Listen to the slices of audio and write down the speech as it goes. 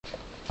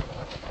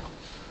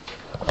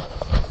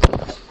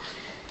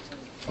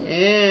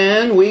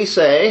And we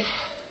say,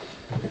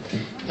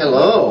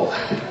 hello.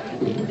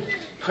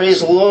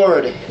 Praise the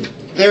Lord.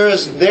 There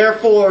is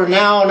therefore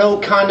now no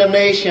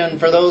condemnation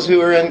for those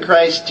who are in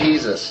Christ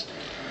Jesus.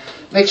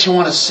 Makes you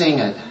want to sing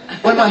it.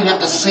 We might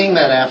have to sing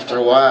that after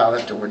a while,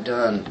 after we're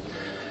done.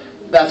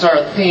 That's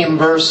our theme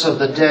verse of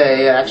the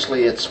day.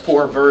 Actually, it's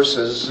 4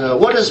 verses.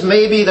 What is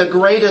maybe the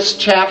greatest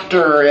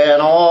chapter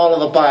in all of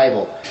the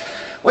Bible?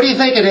 What do you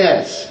think it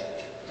is?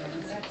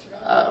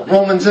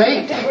 Romans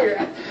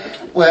 8?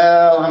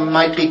 Well, I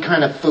might be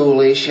kind of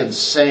foolish in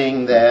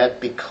saying that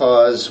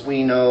because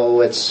we know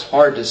it's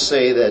hard to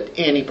say that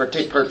any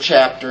particular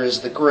chapter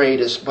is the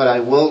greatest, but I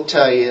will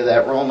tell you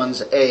that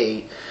Romans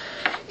 8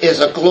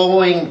 is a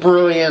glowing,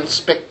 brilliant,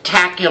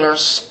 spectacular,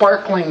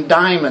 sparkling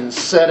diamond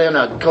set in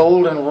a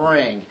golden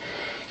ring,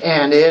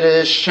 and it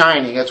is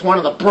shining. It's one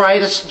of the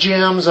brightest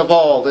gems of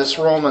all, this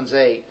Romans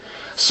 8.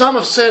 Some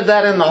have said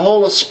that in the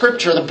whole of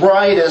Scripture, the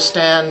brightest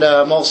and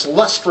most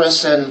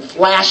lustrous and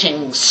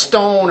flashing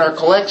stone or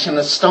collection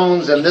of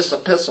stones in this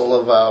epistle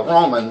of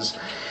Romans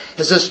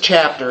is this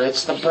chapter.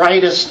 It's the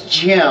brightest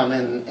gem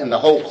in the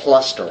whole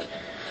cluster.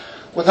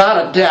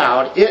 Without a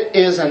doubt, it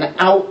is an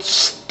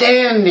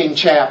outstanding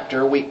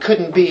chapter. We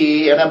couldn't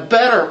be in a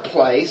better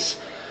place.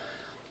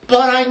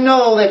 But I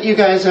know that you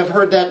guys have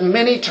heard that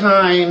many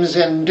times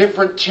in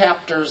different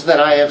chapters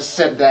that I have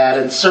said that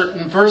in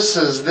certain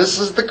verses. This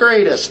is the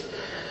greatest.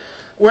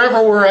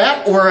 Wherever we're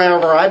at,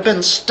 wherever I've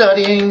been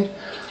studying,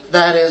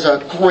 that is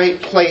a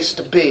great place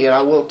to be. And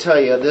I will tell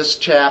you, this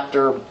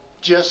chapter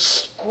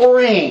just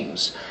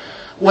screams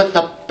with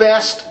the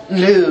best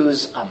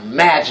news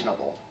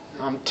imaginable.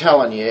 I'm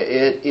telling you,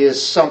 it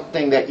is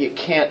something that you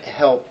can't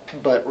help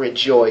but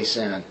rejoice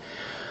in.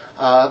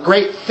 A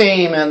great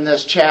theme in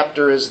this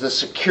chapter is the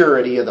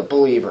security of the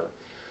believer.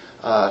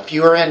 If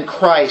you are in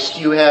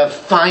Christ, you have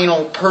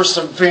final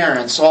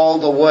perseverance all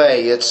the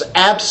way. It's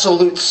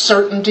absolute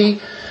certainty,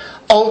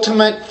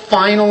 ultimate,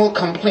 final,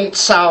 complete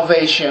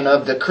salvation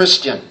of the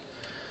Christian.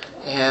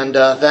 And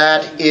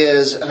that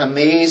is an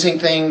amazing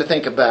thing to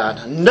think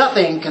about.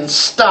 Nothing can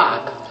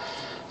stop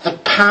the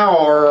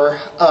power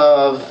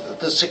of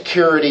the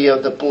security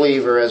of the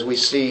believer, as we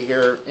see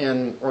here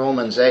in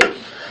Romans 8.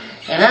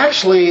 And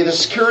actually, the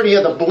security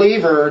of the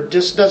believer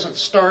just doesn't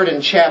start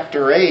in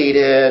chapter 8.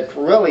 It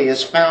really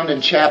is found in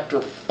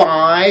chapter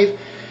 5,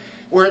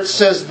 where it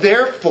says,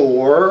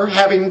 therefore,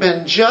 having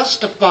been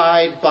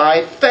justified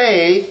by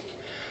faith,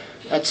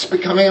 that's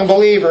becoming a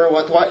believer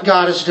with what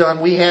God has done,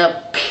 we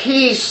have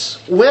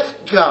peace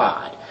with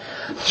God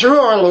through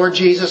our Lord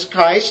Jesus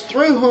Christ,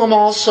 through whom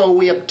also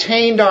we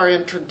obtained our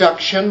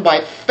introduction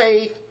by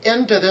faith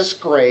into this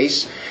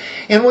grace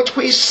in which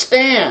we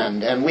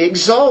stand, and we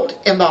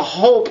exult in the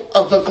hope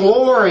of the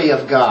glory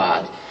of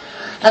God.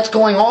 That's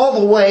going all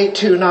the way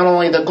to not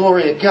only the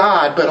glory of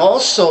God, but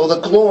also the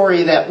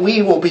glory that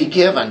we will be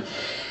given.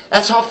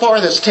 That's how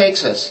far this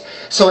takes us.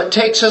 So it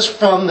takes us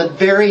from the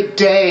very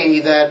day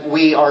that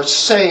we are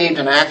saved,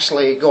 and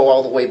actually go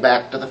all the way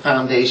back to the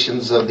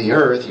foundations of the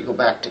earth. You go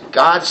back to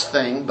God's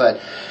thing, but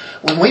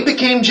when we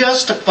became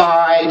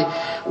justified,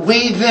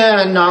 we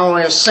then not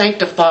only are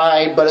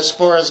sanctified, but as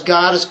far as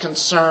God is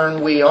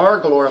concerned, we are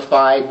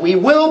glorified. We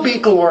will be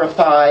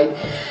glorified.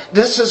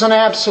 This is an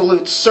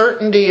absolute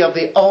certainty of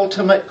the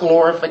ultimate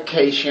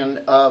glorification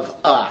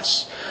of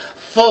us.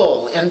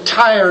 Full,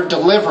 entire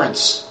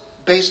deliverance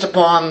based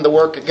upon the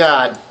work of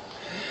God.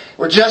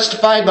 We're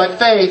justified by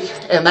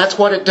faith, and that's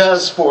what it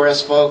does for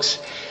us,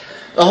 folks.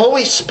 The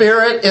Holy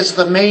Spirit is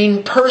the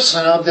main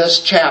person of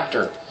this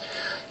chapter.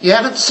 You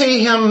haven't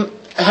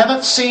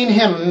seen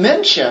him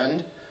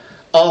mentioned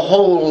a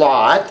whole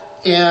lot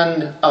in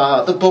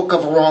the book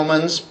of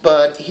Romans,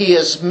 but he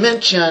is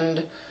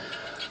mentioned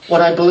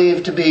what I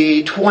believe to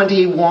be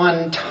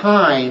 21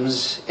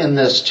 times in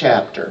this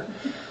chapter.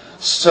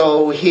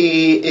 So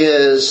he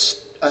is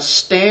a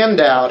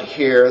standout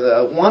here.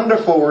 The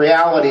wonderful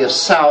reality of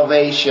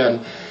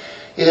salvation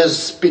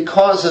is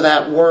because of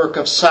that work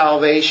of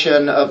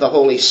salvation of the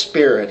Holy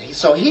Spirit.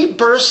 So he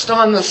burst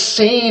on the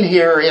scene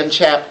here in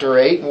chapter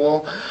 8, and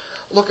we'll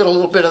look at a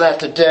little bit of that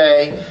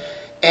today,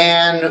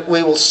 and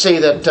we will see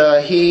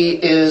that he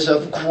is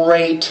of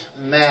great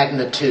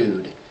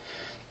magnitude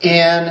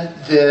in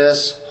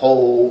this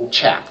whole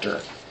chapter.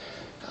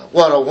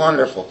 What a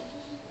wonderful,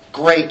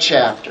 great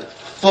chapter,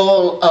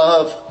 full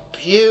of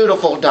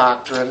beautiful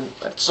doctrine.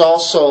 It's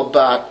also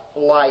about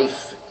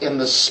life in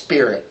the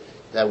Spirit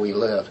that we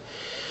live.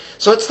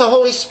 So it's the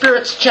Holy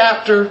Spirit's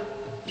chapter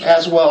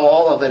as well.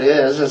 All of it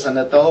is, isn't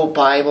it? The whole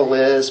Bible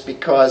is,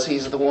 because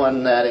He's the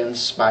one that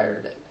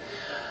inspired it.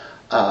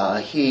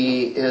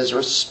 He is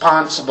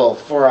responsible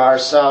for our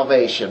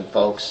salvation,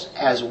 folks,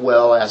 as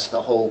well as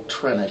the whole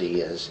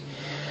Trinity is.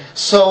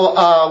 So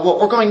what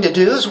we're going to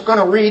do is we're going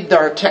to read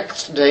our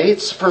text today.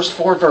 It's the first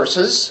 4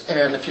 verses.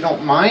 And if you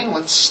don't mind,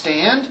 let's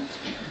stand.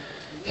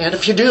 And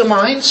if you do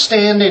mind,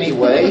 stand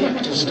anyway.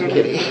 Just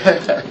kidding.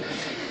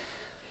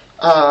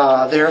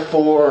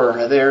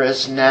 Therefore, there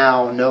is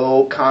now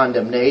no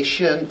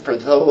condemnation for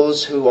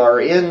those who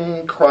are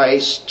in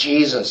Christ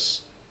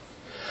Jesus.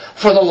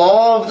 For the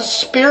law of the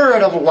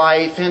Spirit of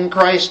life in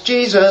Christ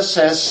Jesus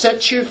has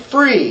set you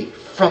free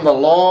from the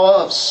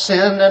law of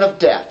sin and of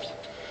death.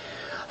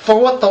 For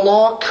what the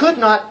law could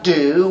not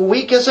do,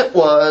 weak as it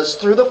was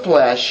through the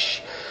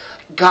flesh,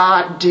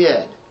 God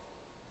did,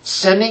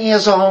 sending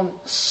His own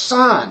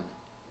Son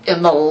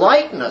in the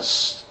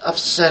likeness of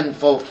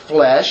sinful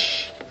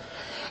flesh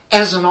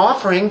as an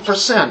offering for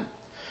sin.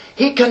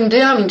 He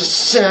condemned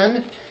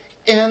sin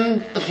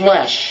in the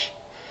flesh,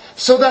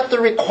 so that the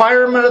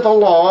requirement of the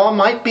law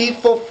might be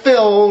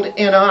fulfilled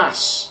in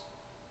us,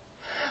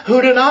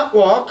 who do not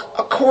walk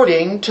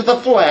according to the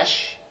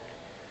flesh,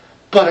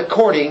 but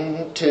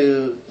according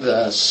to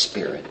the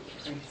Spirit.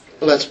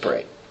 Let's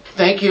pray.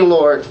 Thank you,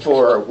 Lord,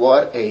 for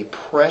what a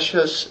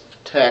precious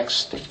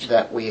text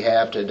that we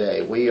have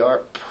today. We are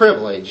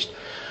privileged.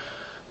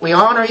 We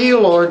honor you,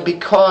 Lord,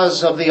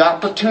 because of the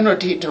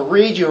opportunity to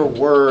read your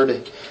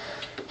word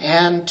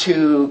and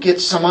to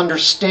get some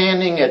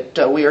understanding.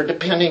 We are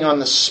depending on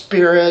the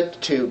Spirit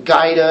to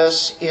guide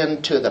us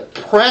into the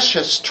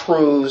precious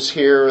truths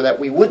here, that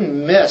we wouldn't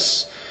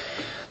miss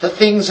the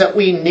things that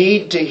we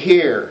need to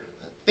hear,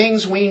 the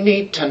things we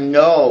need to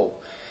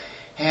know.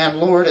 And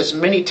Lord, as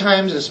many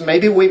times as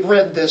maybe we've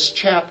read this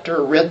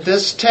chapter, read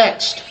this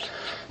text,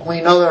 we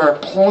know there are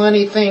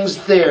plenty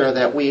things there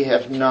that we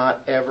have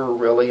not ever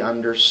really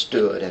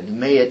understood. And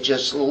may it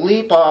just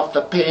leap off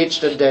the page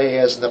today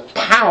as the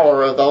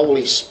power of the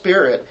Holy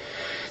Spirit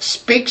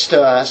speaks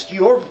to us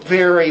your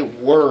very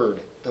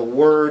word, the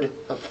word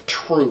of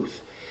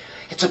truth.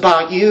 It's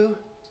about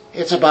you.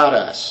 It's about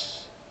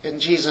us.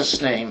 In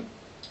Jesus' name,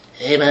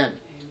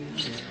 amen.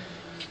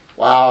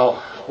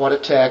 Wow, what a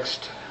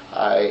text.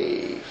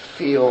 I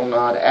feel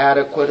not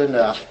adequate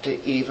enough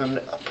to even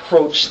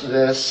approach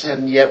this,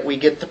 and yet we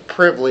get the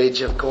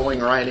privilege of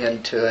going right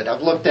into it.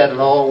 I've looked at it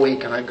all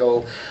week and I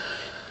go,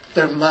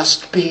 there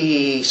must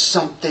be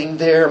something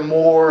there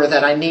more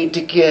that I need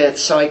to get,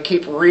 so I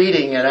keep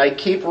reading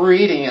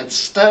it,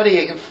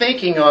 studying and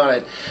thinking on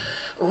it,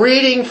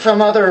 reading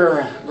from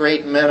other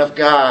great men of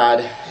God,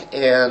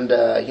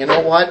 and you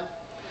know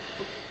what?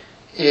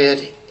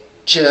 It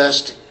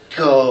just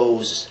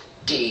goes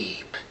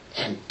deep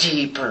and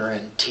deeper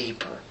and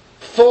deeper.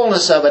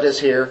 Fullness of it is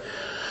here.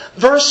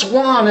 Verse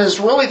 1 is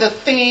really the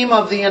theme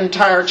of the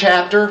entire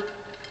chapter.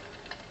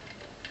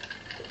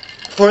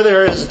 For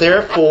there is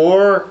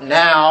therefore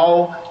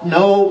now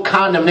no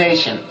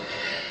condemnation.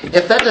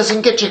 If that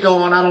doesn't get you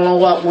going, I don't know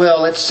what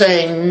will. It's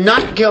saying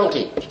not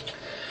guilty.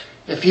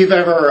 If you've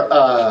ever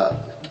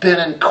been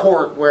in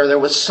court where there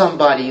was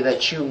somebody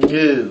that you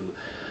knew,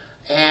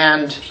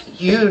 and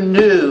you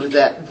knew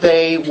that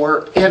they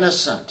were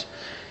innocent,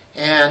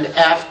 and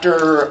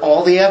after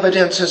all the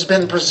evidence has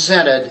been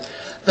presented,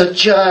 the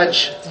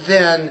judge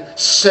then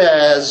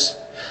says,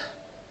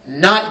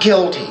 not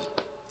guilty.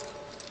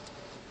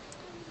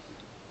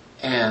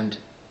 And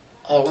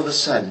all of a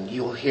sudden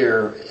you'll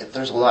hear, if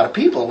there's a lot of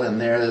people in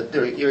there,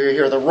 you'll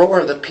hear the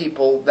roar of the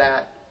people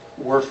that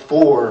were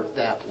for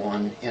that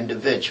one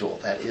individual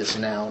that is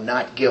now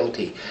not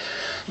guilty.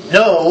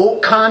 No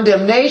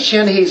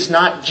condemnation. He's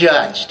not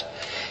judged.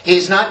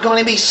 He's not going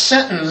to be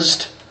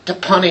sentenced to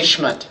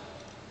punishment.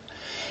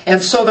 And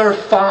so there are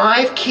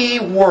 5 key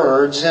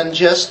words in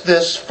just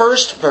this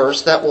first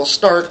verse that we'll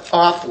start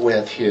off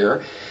with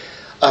here.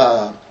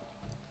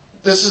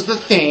 This is the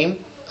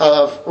theme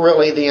of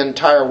really the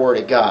entire Word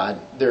of God.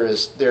 There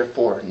is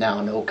therefore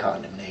now no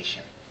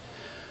condemnation.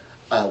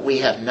 We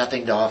have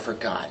nothing to offer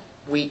God.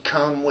 We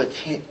come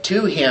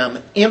to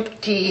Him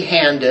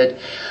empty-handed,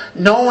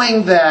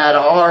 knowing that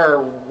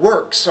our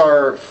works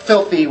are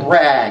filthy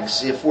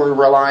rags if we're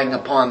relying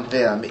upon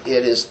them. It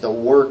is the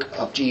work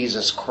of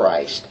Jesus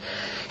Christ.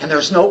 And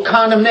there's no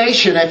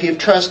condemnation if you've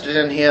trusted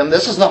in Him.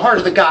 This is the heart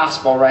of the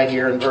gospel right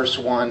here in verse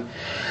 1.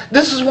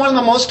 This is one of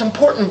the most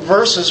important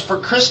verses for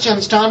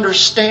Christians to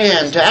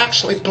understand, to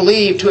actually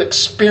believe, to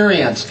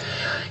experience.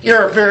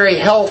 Your very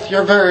health,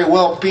 your very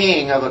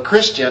well-being of a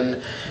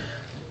Christian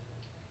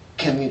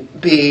can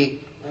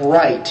be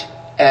right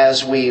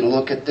as we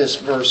look at this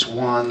verse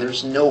 1.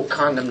 There's no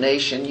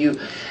condemnation.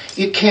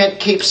 You can't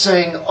keep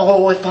saying,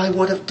 oh, if I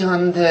would have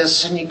done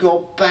this, and you go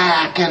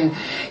back and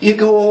you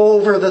go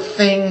over the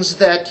things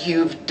that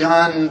you've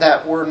done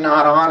that were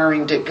not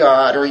honoring to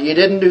God, or you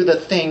didn't do the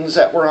things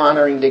that were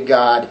honoring to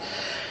God.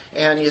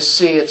 And you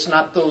see, it's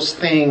not those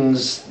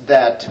things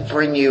that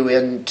bring you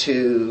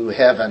into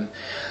heaven.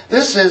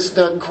 This is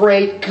the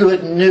great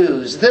good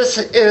news. This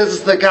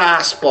is the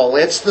gospel.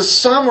 It's the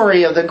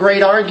summary of the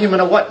great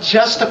argument of what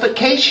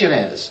justification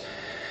is.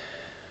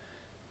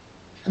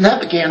 And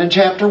that began in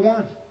chapter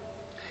 1.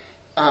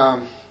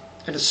 And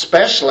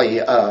especially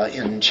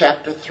in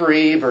chapter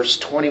 3, verse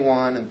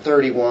 21 and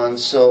 31.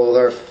 So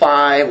there are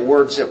 5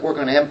 words that we're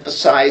going to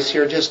emphasize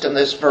here just in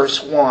this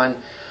verse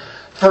 1.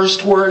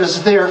 First word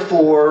is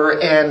therefore,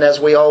 and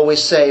as we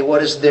always say,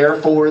 what is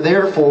therefore?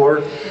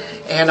 Therefore.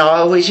 And I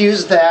always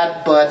use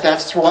that, but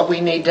that's what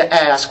we need to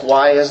ask.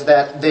 Why is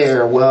that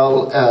there?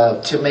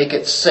 Well, to make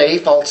it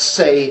safe, I'll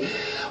say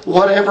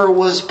whatever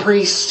was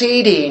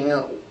preceding,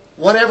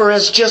 whatever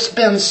has just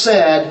been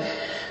said,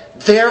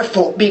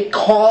 Therefore,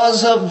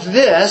 because of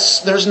this,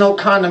 there's no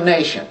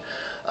condemnation.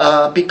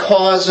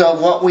 Because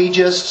of what we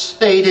just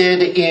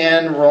stated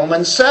in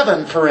Romans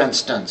 7, for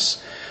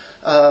instance,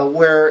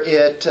 where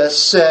it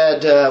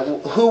said,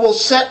 who will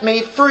set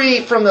me free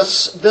from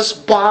this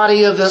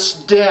body of this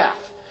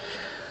death?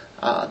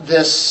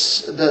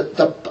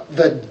 The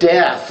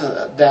death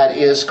that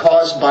is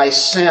caused by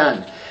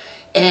sin.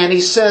 And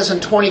he says in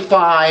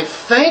 25,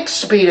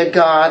 thanks be to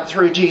God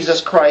through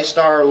Jesus Christ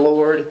our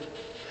Lord.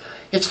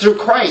 It's through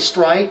Christ,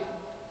 right?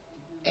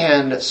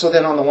 And so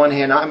then on the one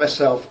hand, I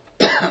myself,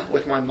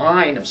 with my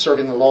mind, am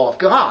serving the law of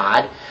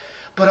God.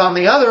 But on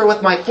the other,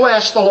 with my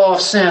flesh, the law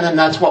of sin. And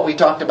that's what we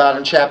talked about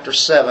in chapter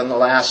 7, the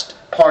last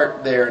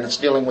part there. And it's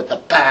dealing with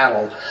the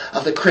battle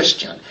of the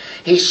Christian.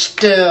 He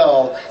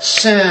still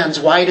sins.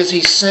 Why does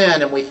he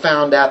sin? And we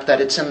found out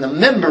that it's in the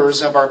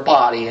members of our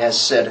body, as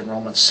said in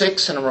Romans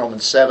 6 and in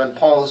Romans 7.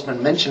 Paul has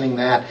been mentioning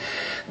that.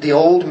 The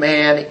old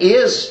man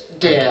is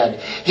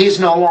dead. He's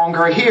no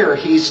longer here.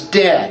 He's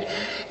dead.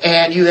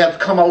 And you have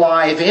come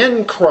alive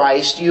in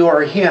Christ. You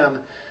are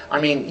Him.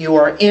 You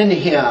are in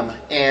Him,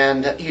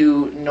 and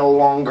you no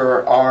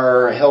longer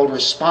are held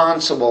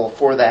responsible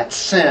for that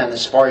sin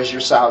as far as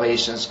your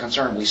salvation is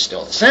concerned. We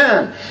still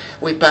sin.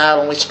 We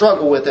battle and we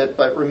struggle with it,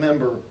 but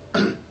remember,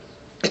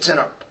 it's in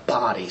our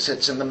bodies.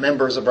 It's in the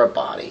members of our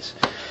bodies.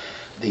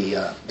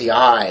 The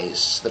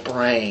eyes, the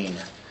brain,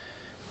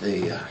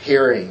 the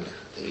hearing,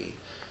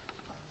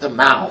 the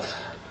mouth,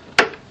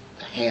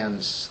 the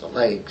hands, the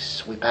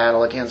legs. We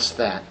battle against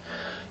that.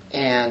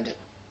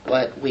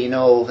 But we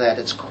know that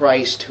it's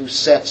Christ who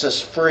sets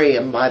us free.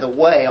 And by the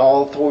way,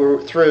 all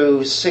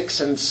through 6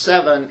 and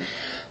 7,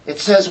 it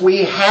says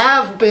we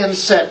have been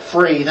set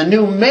free. The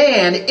new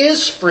man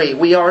is free.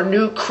 We are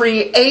new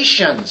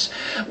creations.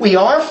 We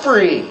are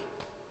free.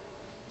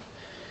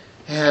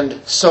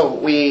 And so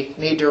we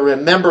need to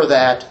remember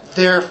that.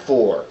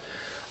 Therefore,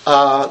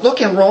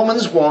 look in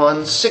Romans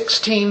 1,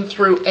 16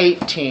 through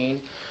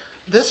 18.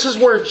 This is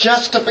where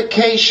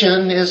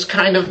justification is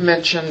kind of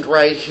mentioned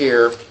right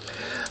here.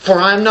 For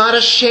I am not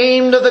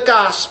ashamed of the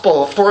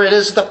gospel, for it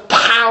is the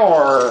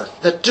power,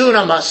 the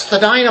dunamis, the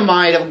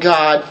dynamite of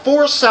God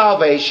for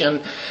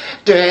salvation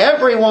to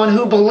everyone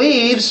who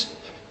believes,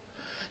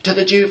 to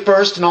the Jew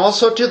first and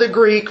also to the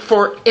Greek,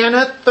 for in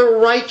it the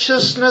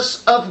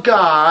righteousness of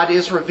God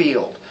is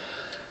revealed.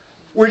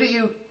 Where do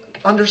you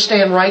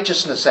understand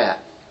righteousness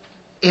at?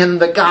 In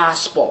the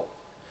gospel.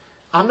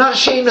 I'm not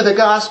ashamed of the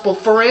gospel,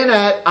 for in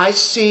it I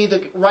see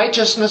the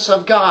righteousness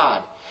of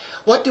God.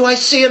 What do I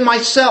see in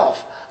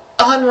myself?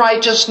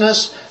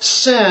 Unrighteousness,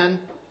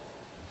 sin.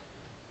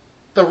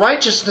 The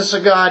righteousness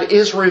of God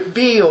is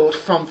revealed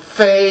from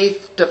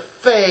faith to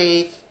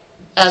faith,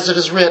 as it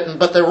is written,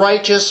 but the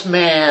righteous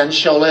man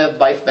shall live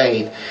by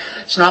faith.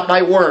 It's not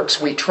by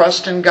works. We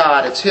trust in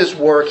God. It's His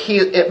work.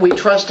 We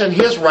trust in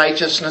His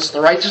righteousness.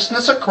 The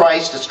righteousness of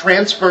Christ is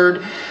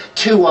transferred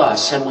to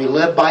us, and we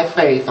live by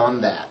faith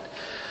on that.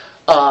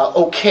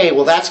 Okay,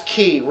 well that's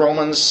key.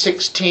 Romans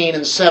 16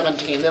 and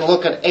 17. Then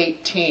look at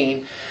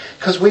 18.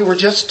 Because we were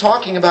just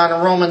talking about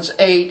in Romans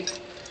 8,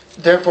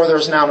 therefore there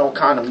is now no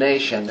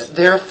condemnation.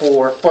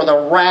 Therefore, for the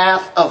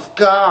wrath of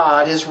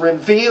God is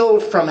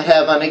revealed from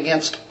heaven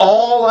against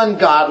all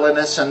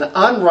ungodliness and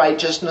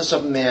unrighteousness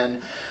of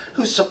men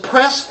who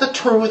suppress the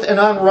truth in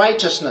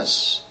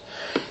unrighteousness.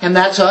 And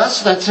that's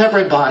us, that's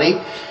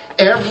everybody.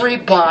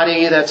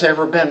 Everybody that's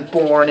ever been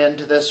born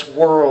into this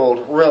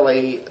world,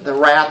 really, the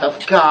wrath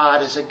of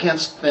God is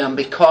against them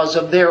because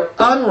of their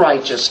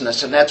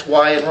unrighteousness. And that's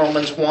why in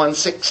Romans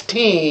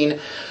 1:16,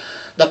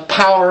 the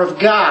power of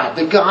God,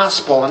 the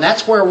gospel, and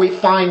that's where we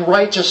find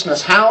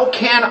righteousness. How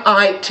can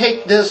I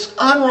take this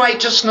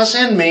unrighteousness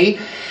in me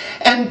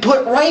and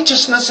put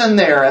righteousness in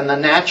there? And the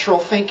natural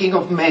thinking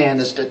of man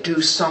is to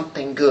do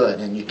something good,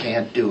 and you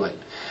can't do it.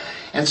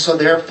 And so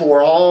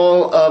therefore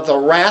all of the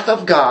wrath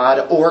of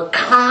God or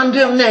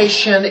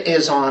condemnation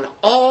is on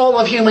all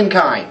of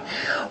humankind.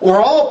 We're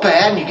all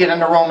bad, and you get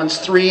into Romans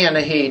 3 and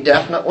he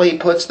definitely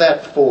puts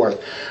that forth.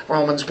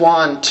 Romans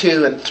 1,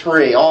 2, and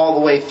 3, all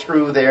the way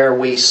through there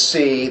we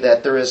see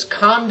that there is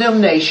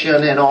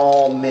condemnation in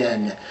all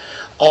men,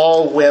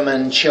 all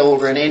women,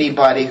 children,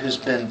 anybody who's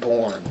been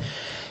born.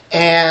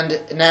 And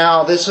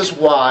now this is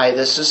why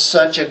this is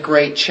such a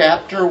great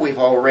chapter. We've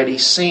already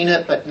seen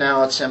it, but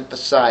now it's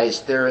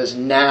emphasized. There is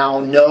now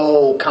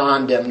no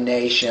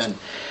condemnation.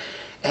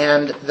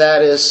 And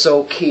that is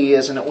so key,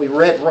 isn't it? We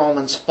read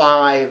Romans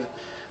 5,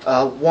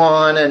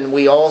 1, and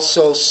we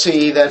also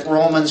see that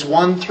Romans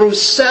 1 through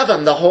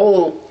 7, the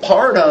whole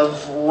part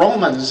of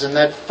Romans in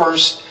that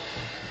first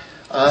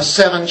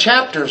 7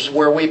 chapters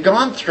where we've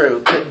gone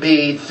through could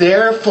be,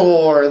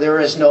 therefore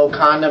there is no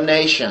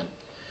condemnation.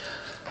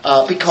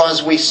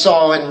 Because we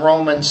saw in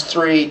Romans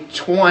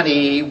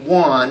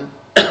 3:21,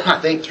 I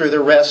think through the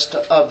rest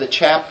of the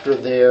chapter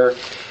there,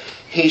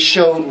 he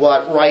showed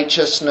what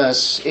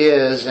righteousness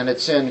is, and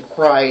it's in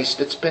Christ.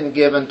 It's been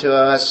given to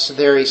us.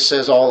 There he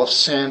says, all have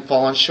sinned,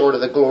 fallen short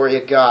of the glory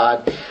of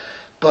God.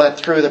 but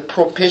through the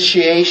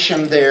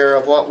propitiation there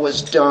of what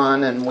was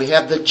done, and we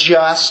have the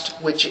just,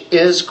 which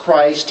is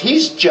Christ.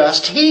 He's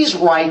just. He's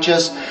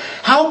righteous.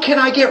 How can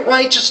I get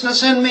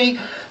righteousness in me?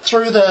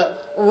 Through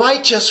the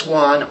righteous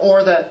one,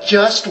 or the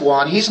just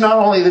one. He's not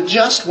only the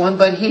just one,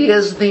 but He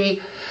is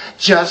the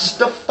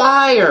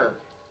justifier.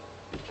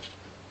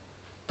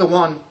 The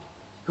one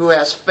who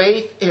has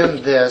faith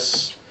in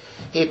this,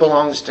 he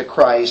belongs to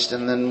Christ.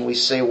 And then we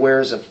say,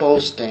 where's it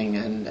boasting?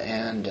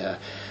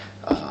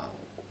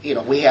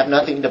 We have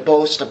nothing to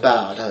boast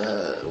about.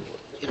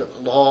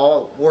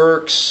 Law,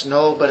 works,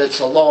 no, but it's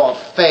a law of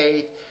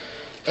faith.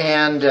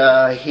 And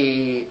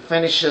he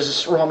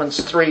finishes Romans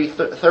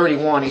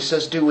 3:31. He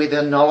says, do we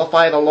then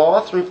nullify the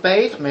law through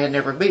faith? May it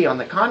never be. On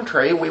the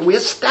contrary, we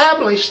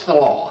establish the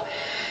law.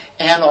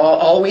 And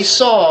all we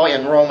saw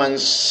in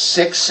Romans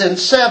 6 and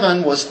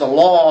 7 was the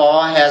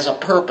law has a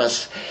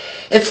purpose.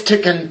 It's to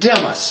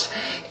condemn us.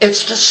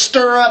 It's to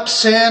stir up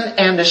sin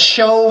and to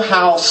show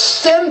how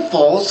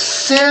sinful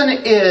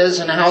sin is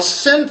and how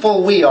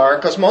sinful we are.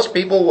 Because most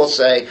people will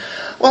say,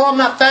 well, I'm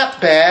not that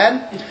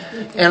bad.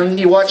 And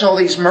you watch all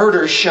these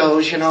murder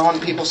shows,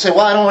 and people say,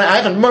 well, I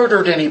haven't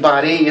murdered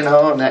anybody, and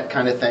that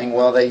kind of thing.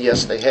 Well,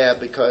 yes, they have,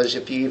 because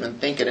if you even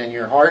think it in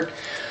your heart,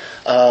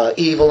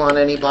 evil on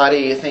anybody,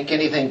 you think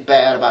anything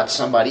bad about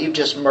somebody, you've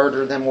just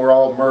murdered them. We're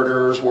all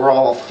murderers, we're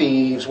all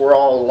thieves, we're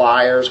all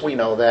liars, we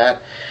know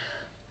that.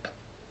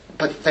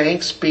 But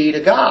thanks be to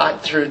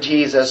God, through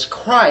Jesus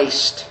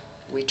Christ,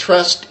 we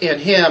trust in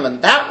Him,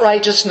 and that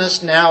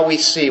righteousness now we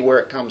see where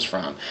it comes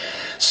from.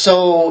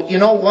 So, you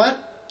know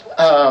what?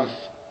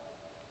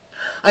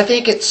 I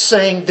think it's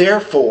saying,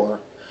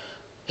 therefore,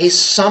 he's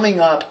summing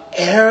up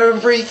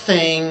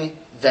everything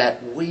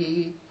that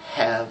we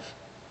have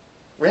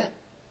read.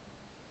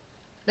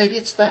 Maybe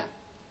it's that.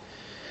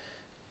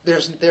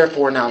 There's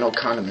therefore now no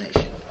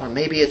condemnation. Or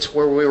maybe it's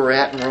where we were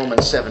at in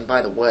Romans 7.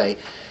 By the way,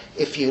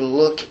 if you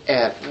look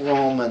at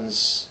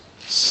Romans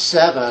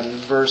 7,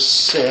 verse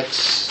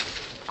 6,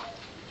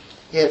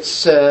 it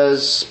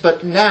says,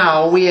 but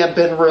now we have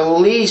been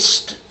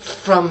released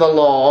from the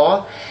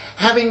law,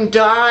 having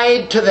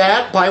died to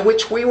that by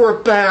which we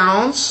were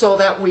bound, so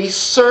that we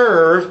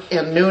serve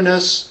in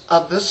newness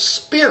of the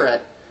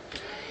Spirit,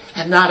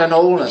 and not in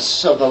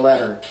oldness of the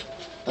letter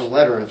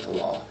of the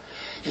law.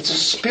 It's a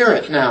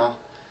spirit now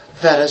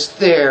that is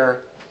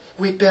there.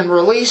 We've been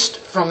released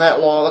from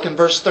that law. Look in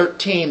verse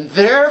 13.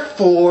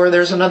 Therefore,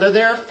 there's another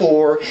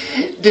therefore,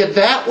 did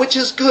that which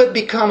is good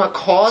become a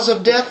cause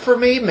of death for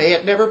me? May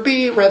it never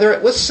be. Rather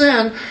it was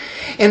sin,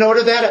 in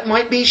order that it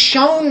might be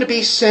shown to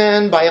be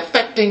sin by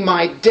effecting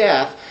my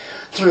death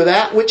through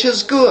that which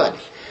is good.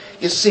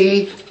 You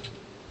see,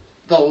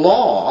 the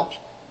law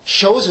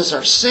shows us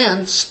our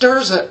sin,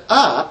 stirs it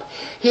up.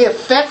 He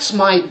affects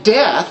my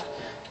death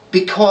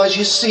because,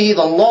 you see,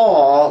 the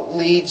law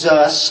leads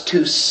us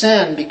to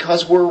sin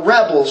because we're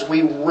rebels.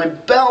 We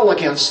rebel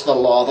against the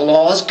law. The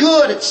law is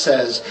good, it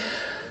says.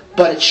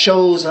 But it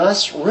shows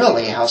us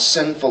really how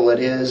sinful it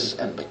is,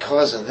 and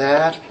because of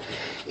that,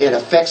 it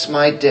affects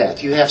my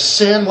death. You have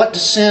sin. What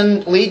does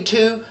sin lead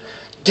to?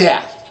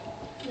 Death.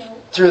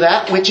 Through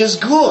that which is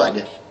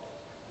good.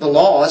 The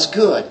law is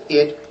good.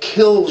 It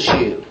kills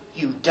you.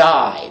 You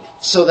died.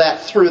 So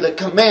that through the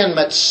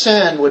commandment,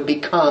 sin would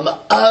become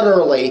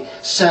utterly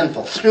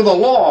sinful. Through the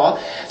law,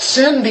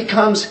 sin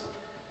becomes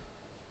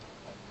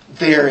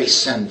very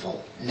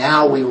sinful.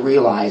 Now we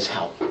realize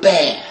how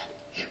bad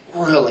it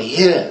really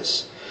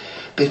is.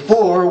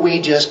 Before, we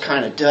just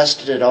kind of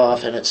dusted it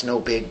off and it's no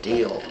big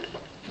deal.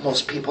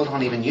 Most people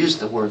don't even use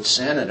the word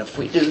sin, and if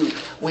we do,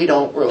 we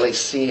don't really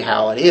see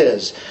how it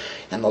is.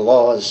 And the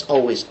law is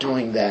always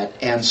doing that.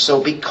 And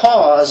so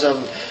because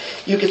of,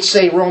 you could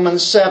say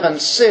Romans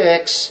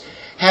 7:6,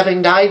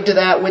 having died to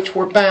that which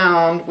we're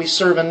bound, we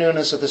serve in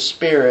newness of the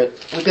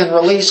Spirit. We've been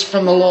released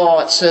from the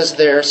law, it says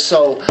there.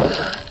 So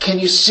can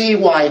you see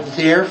why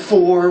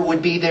therefore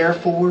would be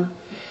therefore?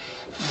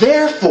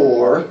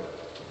 Therefore,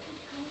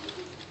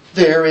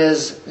 there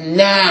is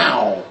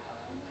now.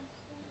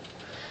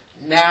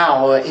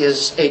 Now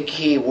is a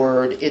key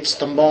word. It's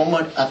the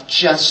moment of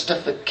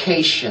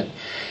justification.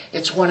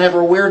 It's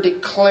whenever we're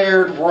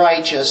declared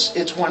righteous.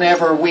 It's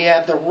whenever we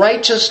have the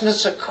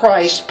righteousness of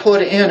Christ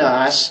put in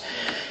us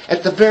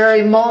at the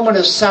very moment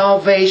of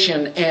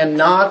salvation. And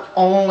not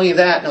only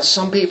that. Now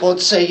some people would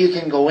say you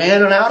can go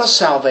in and out of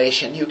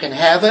salvation. You can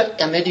have it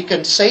and then you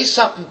can say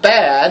something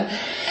bad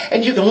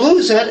and you can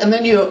lose it and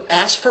then you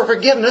ask for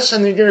forgiveness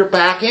and then you're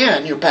back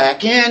in. You're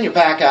back in, you're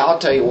back out. I'll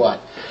tell you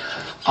what.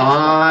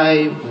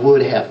 I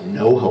would have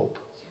no hope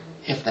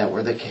if that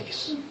were the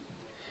case.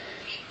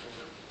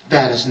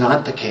 That is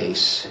not the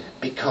case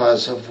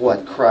because of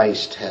what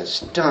Christ has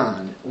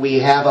done. We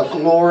have a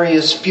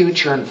glorious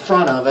future in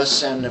front of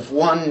us, and if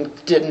one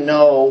didn't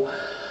know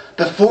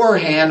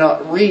beforehand,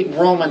 read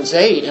Romans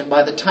 8, and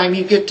by the time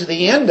you get to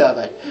the end of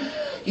it,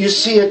 you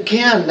see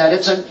again that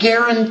it's a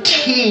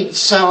guaranteed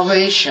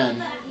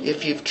salvation.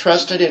 If you've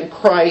trusted in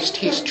Christ,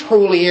 He's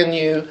truly in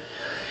you.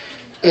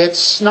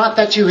 It's not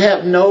that you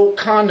have no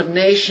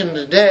condemnation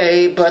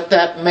today, but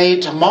that may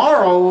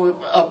tomorrow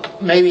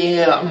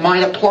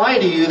might apply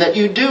to you, that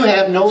you do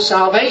have no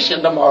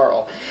salvation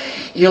tomorrow.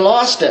 You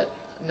lost it.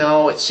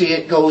 No,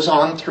 it goes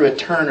on through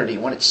eternity.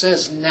 When it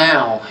says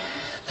now,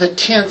 the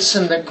tense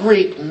in the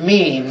Greek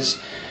means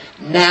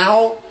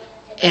now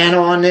and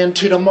on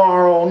into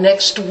tomorrow,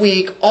 next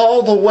week,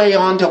 all the way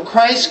on till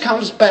Christ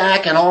comes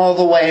back, and all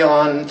the way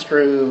on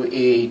through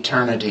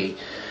eternity.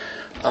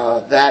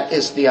 That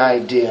is the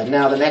idea.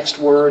 Now the next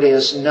word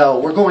is no.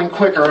 We're going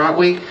quicker, aren't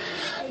we?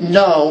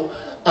 No.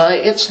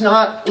 It's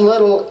not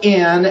little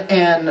n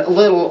and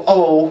little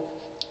o.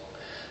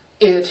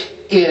 It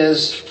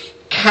is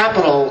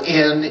capital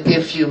N,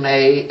 if you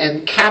may,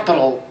 and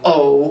capital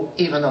O,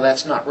 even though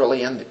that's not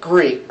really in the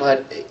Greek,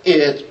 but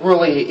it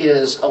really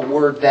is a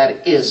word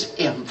that is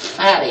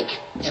emphatic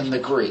in the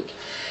Greek.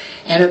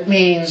 And it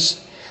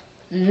means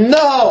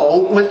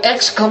no with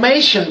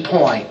exclamation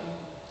point.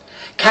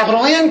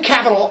 Capital N,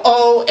 capital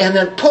O, and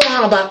then put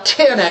on about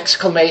 10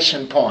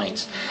 exclamation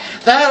points.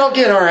 That'll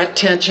get our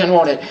attention,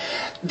 won't it?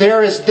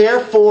 There is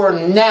therefore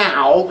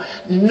now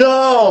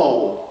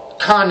no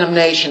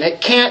condemnation. It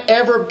can't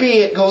ever be.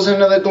 It goes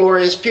into the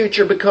glorious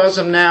future because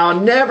of now.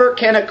 Never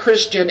can a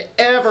Christian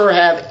ever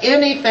have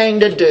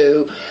anything to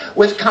do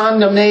with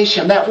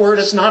condemnation. That word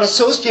is not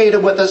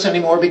associated with us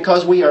anymore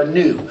because we are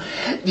new.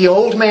 The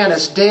old man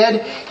is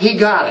dead. He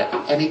got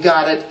it. And he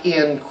got it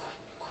in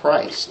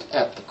Christ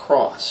at the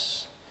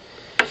cross.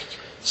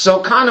 So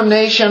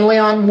condemnation,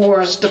 Leon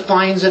Morris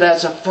defines it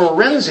as a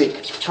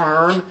forensic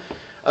term,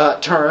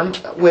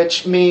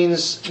 which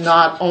means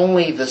not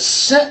only the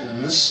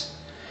sentence,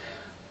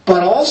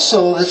 but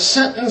also the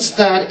sentence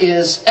that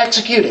is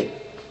executed,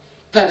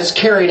 that is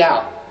carried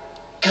out,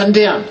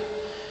 condemned.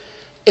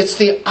 It's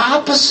the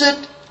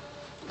opposite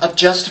of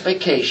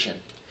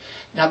justification.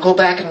 Now go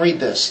back and read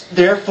this.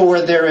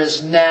 Therefore there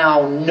is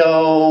now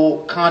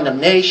no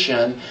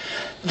condemnation.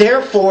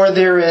 Therefore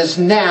there is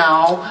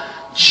now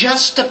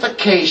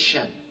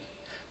justification.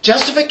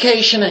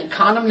 Justification and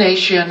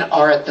condemnation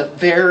are at the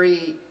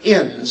very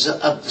ends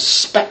of the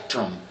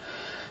spectrum.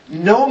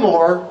 No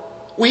more.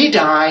 We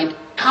died.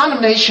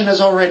 Condemnation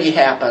has already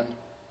happened.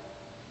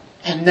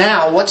 And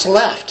now what's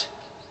left?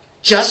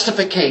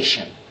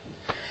 Justification.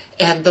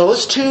 And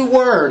those two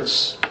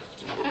words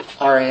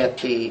are at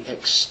the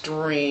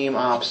extreme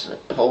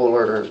opposite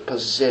polar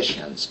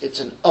positions. It's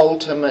an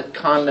ultimate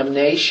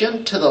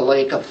condemnation to the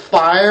lake of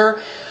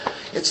fire.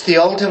 It's the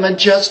ultimate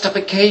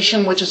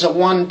justification, which is a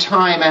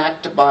one-time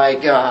act by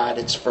God.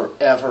 It's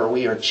forever.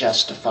 We are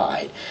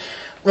justified.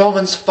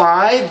 Romans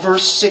 5,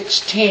 verse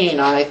 16.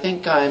 I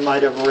think I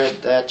might have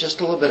read that just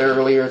a little bit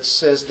earlier. It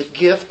says, the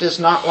gift is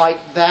not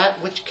like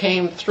that which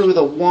came through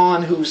the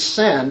one who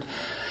sinned.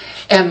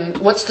 And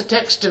what's the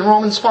text in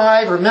Romans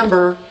 5?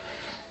 Remember,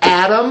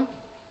 Adam,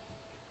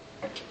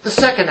 the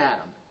second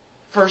Adam.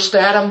 First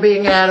Adam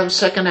being Adam,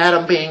 second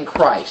Adam being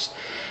Christ.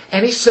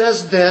 And he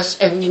says this,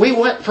 and we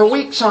went for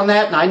weeks on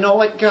that, and I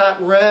know it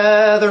got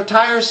rather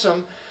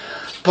tiresome,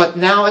 but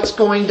now it's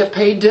going to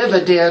pay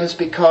dividends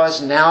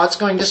because now it's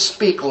going to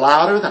speak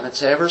louder than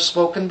it's ever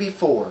spoken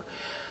before.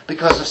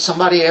 Because if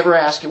somebody ever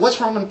asks you, what's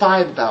Romans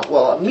 5 about?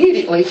 Well,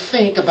 immediately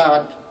think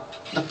about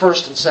the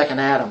first and second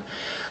Adam.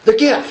 The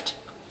gift,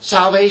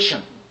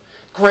 salvation,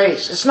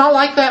 grace. It's not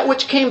like that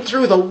which came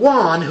through the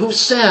one who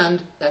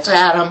sinned, that's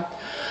Adam.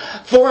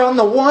 For on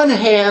the one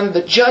hand,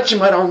 the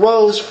judgment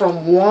arose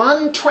from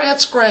one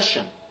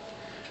transgression.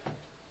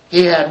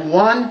 He had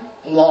one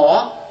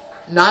law,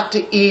 not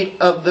to eat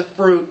of the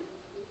fruit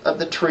of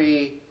the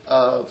tree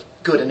of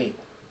good and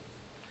evil.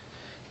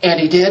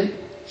 And he did.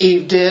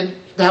 Eve did.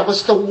 That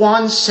was the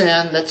one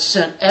sin that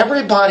sent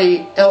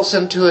everybody else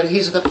into it.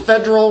 He's the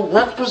federal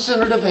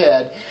representative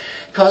head.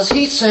 Because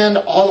he sinned,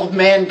 all of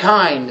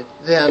mankind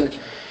then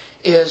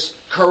is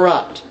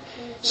corrupt.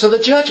 So the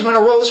judgment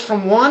arose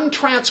from one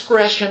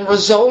transgression,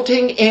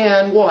 resulting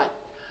in what?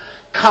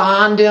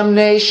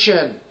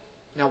 Condemnation.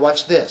 Now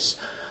watch this.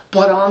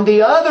 But on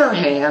the other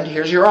hand,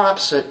 here's your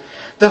opposite.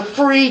 The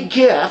free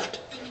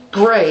gift,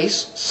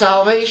 grace,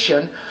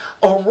 salvation,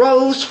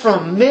 arose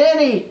from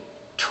many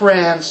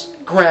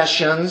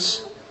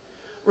transgressions,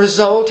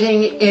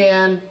 resulting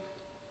in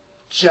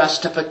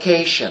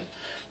justification.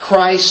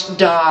 Christ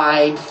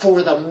died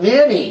for the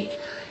many,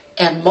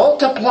 and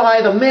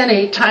multiply the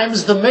many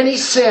times the many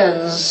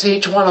sins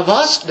each one of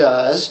us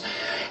does,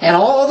 and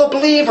all the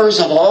believers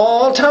of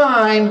all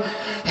time.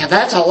 And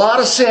that's a lot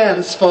of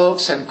sins,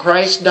 folks. And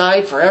Christ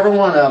died for every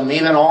one of them,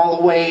 even all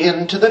the way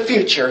into the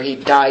future. He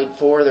died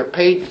for, they're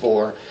paid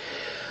for.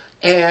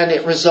 And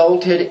it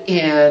resulted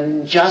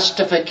in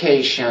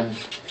justification.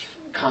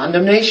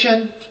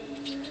 Condemnation,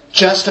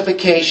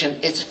 justification.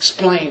 It's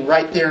explained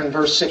right there in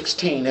verse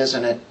 16,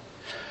 isn't it?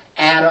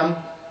 Adam,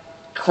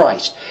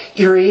 Christ.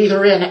 You're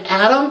either in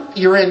Adam,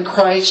 you're in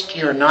Christ,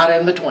 you're not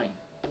in between.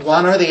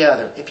 One or the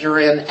other. If you're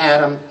in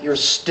Adam, you're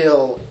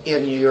still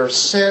in your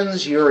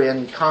sins, you're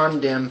in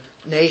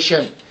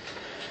condemnation.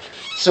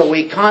 So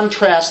we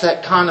contrast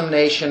that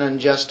condemnation and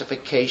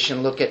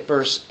justification. Look at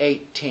verse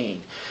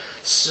 18.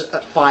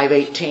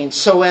 5:18.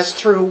 So as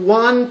through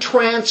one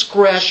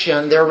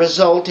transgression there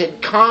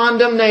resulted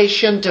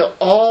condemnation to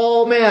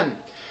all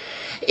men,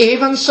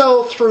 even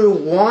so through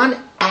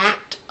one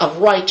act of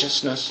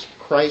righteousness,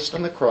 Christ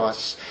on the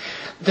cross,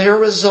 there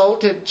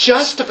resulted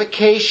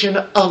justification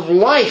of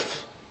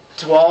life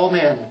to all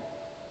men.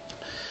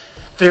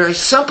 Very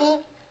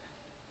simple,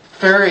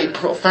 very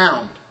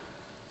profound.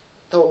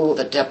 Oh,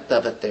 the depth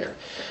of it there.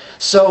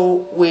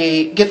 So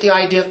we get the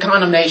idea of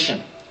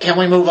condemnation. Can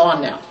we move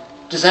on now?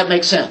 Does that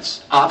make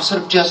sense?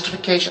 Opposite of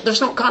justification.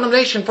 There's no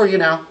condemnation for you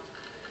now.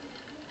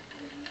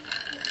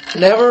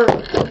 Never,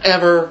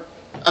 ever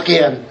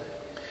again.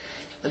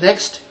 The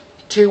next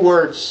two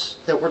words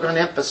that we're going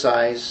to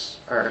emphasize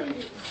are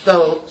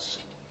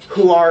those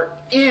who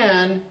are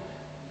in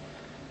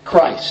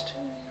Christ,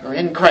 or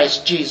in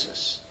Christ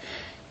Jesus.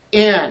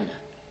 In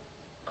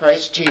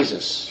Christ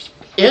Jesus.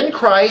 In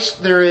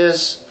Christ there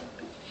is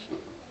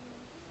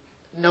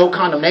no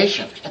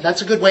condemnation. And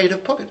that's a good way to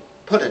put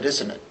it,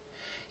 isn't it?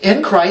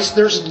 In Christ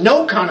there's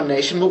no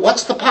condemnation, but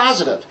what's the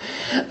positive?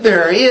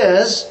 There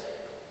is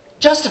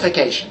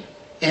justification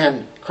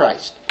in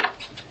Christ.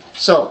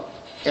 So,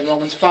 in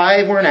Romans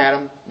 5 we're in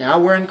Adam, now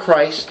we're in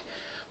Christ.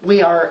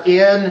 We are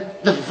in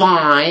the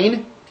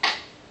vine.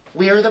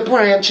 We are the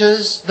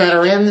branches that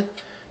are in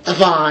the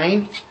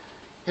vine.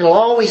 It'll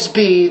always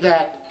be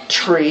that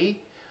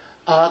tree,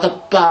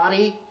 the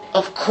body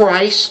of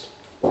Christ.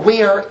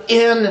 We are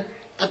in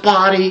the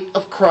body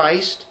of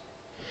Christ.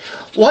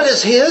 What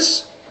is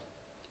His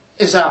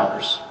is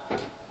ours.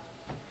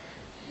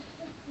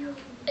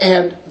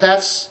 And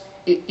that's,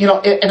 and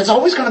it's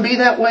always going to be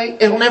that way.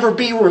 It'll never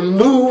be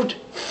removed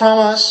from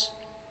us.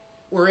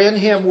 We're in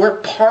Him. We're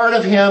part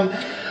of Him.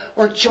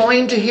 We're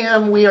joined to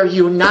Him. We are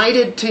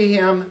united to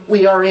Him.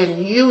 We are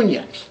in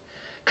union,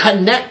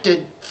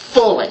 connected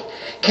fully.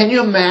 Can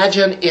you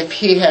imagine if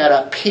He had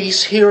a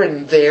piece here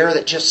and there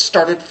that just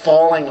started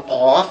falling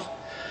off?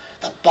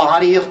 The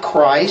body of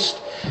Christ.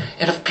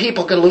 And if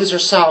people could lose their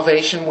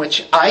salvation,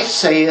 which I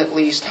say at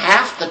least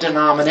half the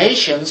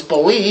denominations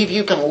believe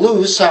you can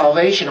lose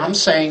salvation. I'm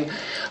saying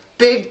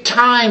big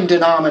time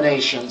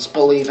denominations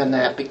believe in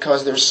that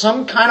because there's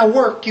some kind of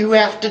work you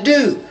have to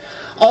do.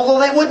 Although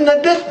they wouldn't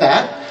admit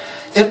that.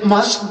 It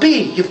must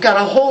be. You've got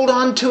to hold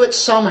on to it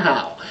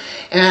somehow.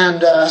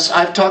 And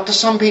I've talked to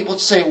some people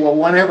that say, well,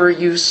 whenever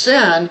you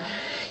sin,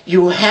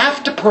 you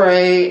have to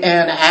pray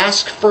and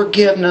ask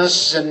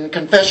forgiveness and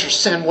confess your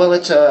sin. Well,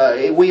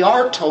 we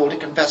are told to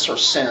confess our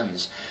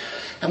sins.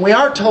 And we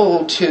are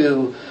told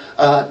to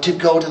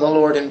go to the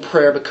Lord in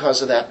prayer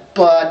because of that.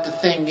 But the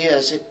thing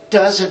is, it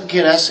doesn't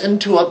get us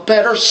into a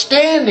better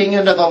standing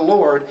into the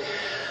Lord.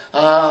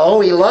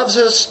 He loves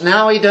us,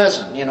 now He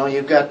doesn't.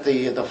 You've got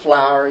the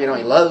flower, He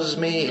loves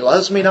me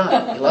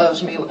not. He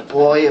loves me.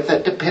 Boy, if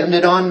it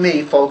depended on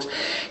me, folks.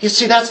 You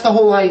see, that's the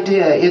whole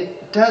idea.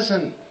 It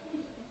doesn't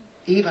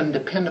even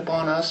depend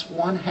upon us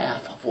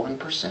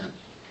 1/2%.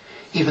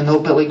 Even though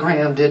Billy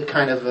Graham did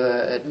kind of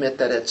admit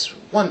that it's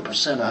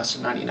 1% us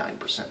and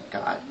 99%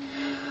 God.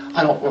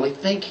 I don't really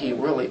think he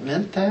really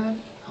meant that.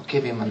 I'll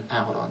give him an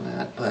out on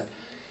that, but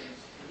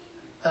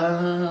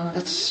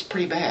that's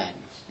pretty bad.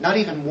 Not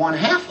even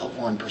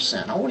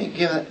 1/2%. I won't even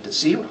give it to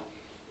 0.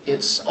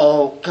 It's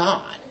all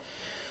God.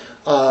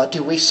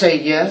 Do we say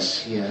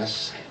yes?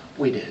 Yes,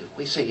 we do.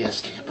 We say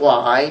yes to Him.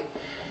 Why?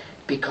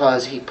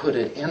 Because He put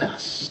it in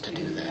us to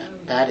do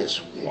that. That is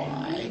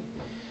why.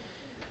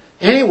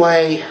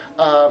 Anyway,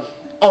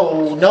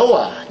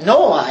 Noah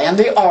and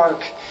the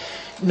ark.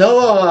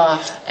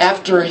 Noah,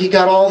 after he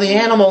got all the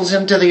animals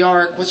into the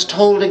ark, was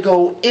told to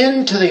go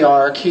into the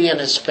ark. He and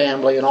his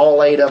family, and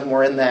all 8 of them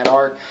were in that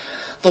ark.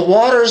 The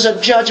waters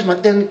of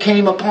judgment then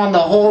came upon the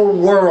whole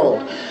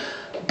world.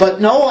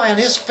 But Noah and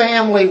his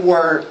family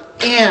were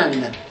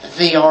in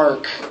the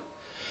ark.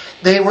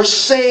 They were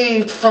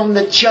saved from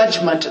the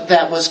judgment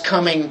that was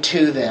coming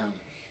to them.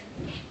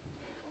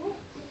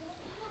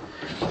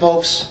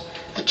 Folks,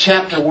 the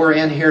chapter we're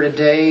in here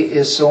today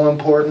is so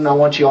important. I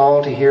want you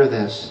all to hear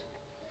this.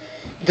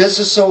 This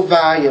is so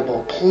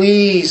valuable.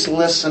 Please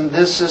listen.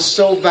 This is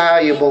so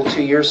valuable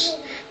to your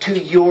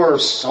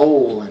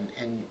soul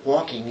and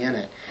walking in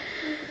it.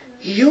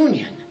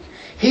 Union.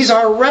 He's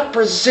our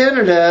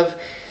representative.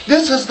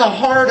 This is the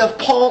heart of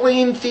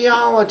Pauline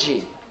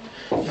theology.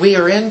 We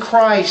are in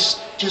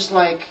Christ, just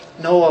like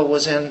Noah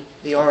was in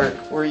the ark.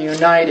 We're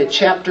united.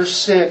 Chapter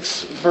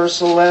 6, verse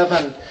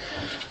 11.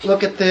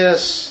 Look at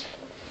this.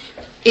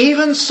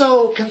 Even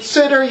so,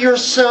 consider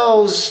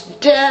yourselves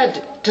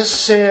dead to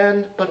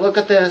sin, but look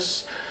at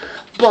this,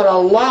 but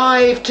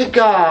alive to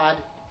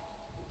God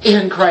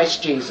in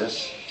Christ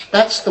Jesus.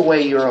 That's the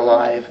way you're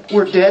alive.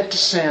 We're dead to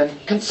sin.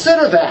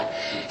 Consider that.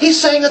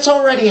 He's saying it's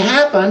already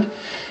happened.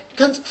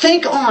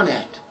 Think on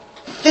it.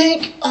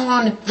 Think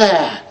on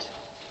that.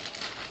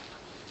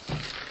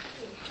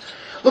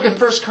 Look at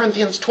 1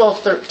 Corinthians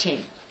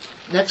 12:13.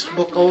 Next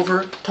book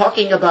over,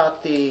 talking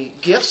about the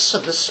gifts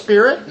of the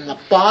Spirit and the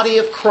body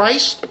of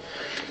Christ.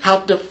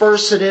 How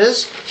diverse it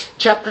is.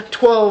 Chapter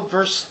 12,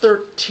 verse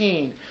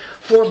 13.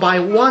 For by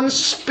one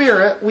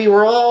Spirit we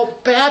were all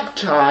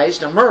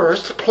baptized,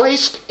 immersed,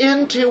 placed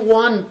into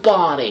one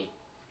body.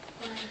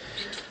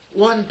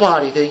 One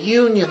body, the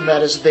union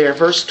that is there.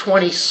 Verse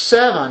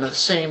 27 of the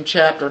same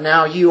chapter.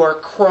 Now you are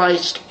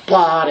Christ's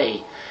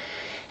body,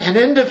 and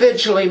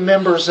individually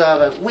members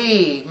of it.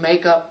 We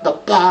make up the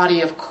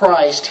body of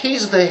Christ.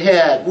 He's the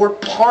head. We're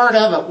part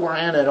of it. We're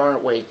in it,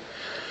 aren't we?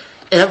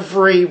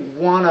 Every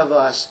one of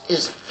us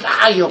is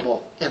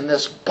valuable in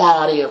this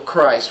body of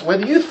Christ.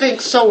 Whether you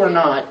think so or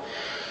not,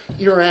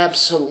 you're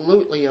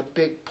absolutely a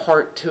big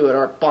part to it.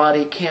 Our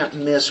body can't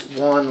miss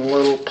one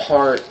little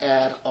part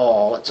at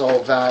all. It's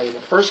all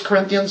valuable. 1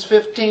 Corinthians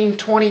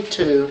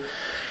 15:22,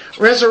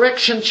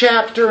 resurrection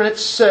chapter, and it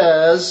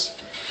says,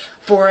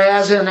 for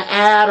as in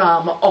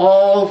Adam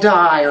all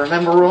die.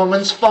 Remember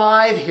Romans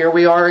 5? Here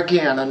we are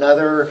again.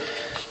 Another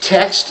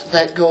text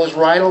that goes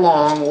right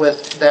along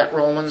with that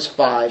Romans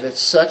 5.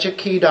 It's such a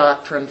key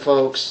doctrine,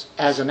 folks.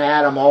 As in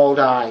Adam all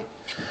die.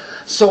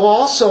 So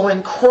also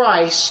in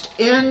Christ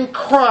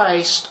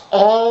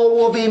all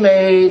will be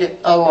made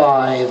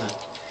alive.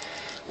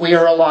 We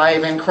are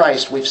alive in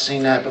Christ. We've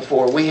seen that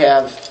before. We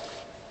have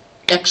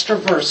extra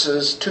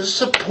verses to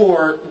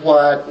support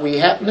what we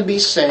happen to be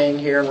saying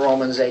here in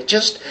Romans 8.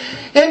 Just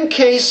in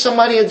case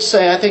somebody would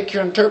say, I think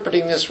you're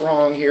interpreting this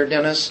wrong here,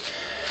 Dennis.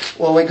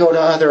 Well, we go to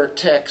other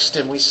texts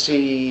and we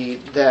see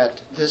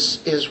that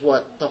this is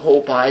what the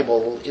whole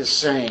Bible is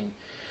saying.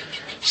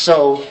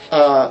 So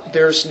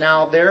there's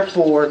now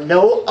therefore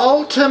no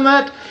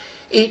ultimate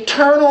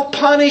eternal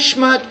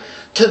punishment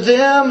to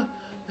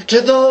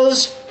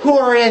those who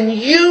are in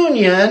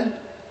union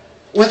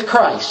with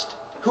Christ,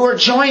 who are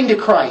joined to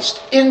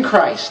Christ, in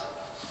Christ.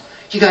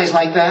 You guys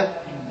like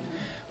that?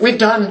 We've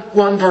done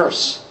one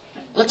verse.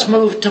 Let's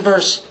move to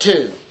verse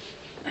 2.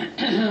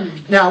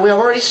 Now, we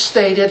already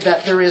stated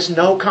that there is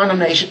no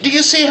condemnation. Do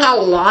you see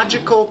how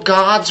logical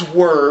God's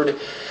Word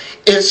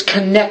is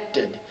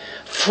connected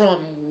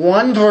from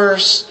one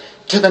verse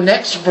to the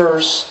next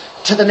verse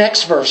to the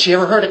next verse? You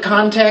ever heard of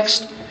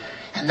context?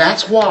 And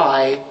that's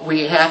why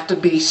we have to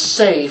be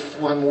safe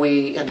when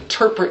we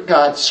interpret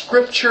God's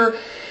Scripture.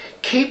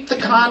 Keep the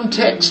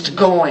context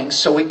going.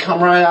 So we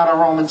come right out of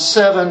Romans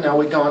 7, now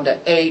we've gone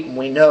to 8, and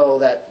we know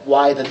that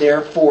why the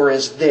therefore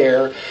is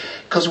there,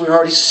 because we've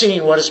already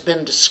seen what has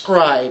been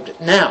described.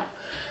 Now,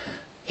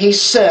 he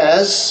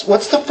says,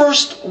 what's the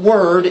first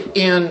word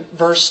in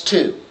verse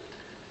 2?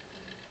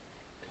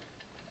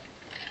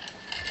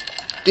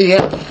 Do you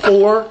have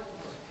for?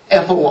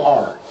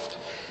 F-O-R.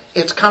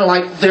 It's kind of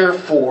like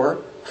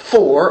therefore,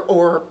 for,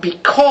 or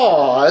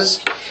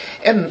because.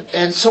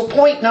 And so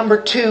point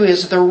number 2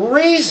 is the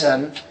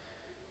reason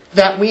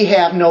that we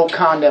have no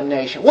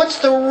condemnation. What's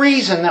the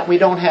reason that we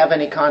don't have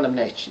any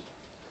condemnation?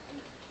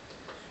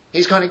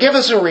 He's going to give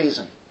us a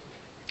reason.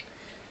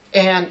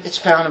 And it's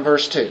found in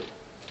verse 2.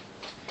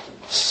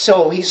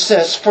 So he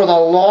says, for the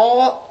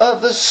law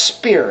of the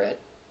Spirit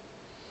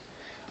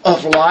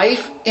of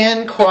life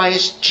in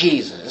Christ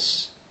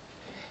Jesus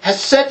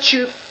has set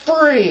you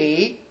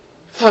free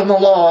from the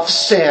law of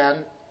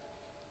sin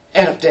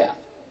and of death.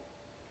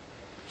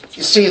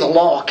 You see, the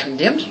law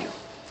condemns you.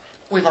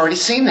 We've already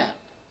seen that.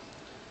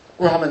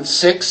 Romans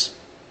 6,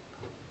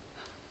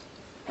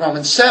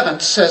 Romans 7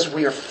 says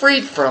we are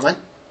freed from it.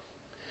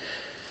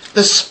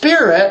 The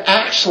Spirit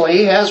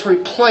actually has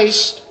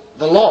replaced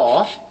the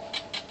law.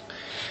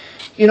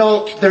 You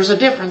know, there's a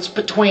difference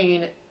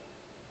between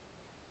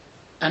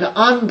an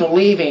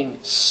unbelieving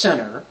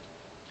sinner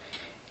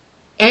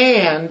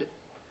and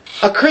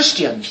a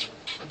Christian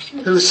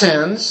who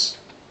sins.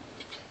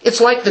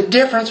 It's like the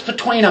difference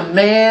between a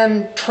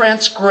man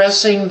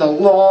transgressing the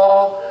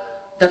law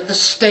that the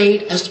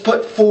state has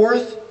put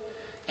forth,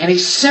 and he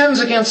sins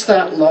against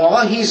that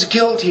law. He's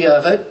guilty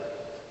of it.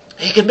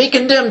 He can be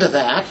condemned to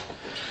that.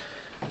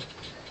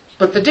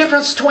 But the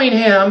difference between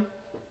him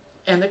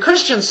and the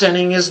Christian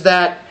sinning is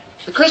that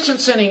the Christian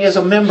sinning is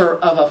a member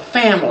of a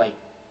family.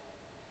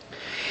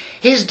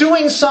 He's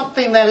doing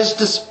something that is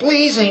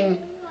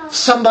displeasing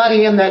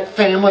somebody in that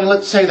family.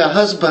 Let's say the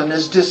husband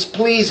is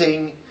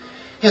displeasing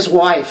his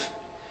wife.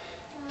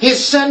 He's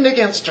sinned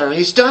against her.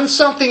 He's done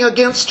something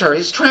against her.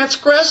 He's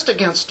transgressed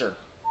against her.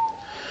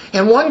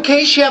 In one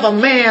case, you have a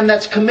man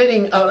that's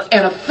committing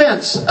an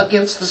offense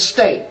against the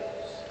state.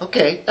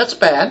 Okay, that's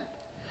bad.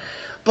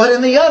 But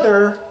in the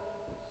other,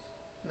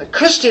 the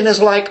Christian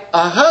is like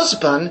a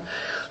husband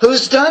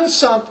who's done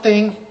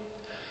something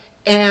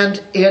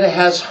and it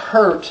has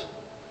hurt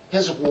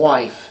his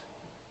wife.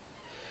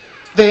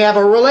 They have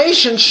a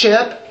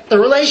relationship. The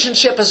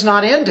relationship is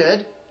not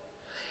ended.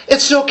 It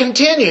still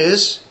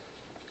continues.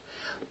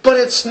 But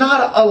it's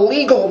not a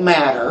legal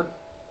matter.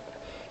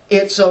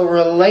 It's a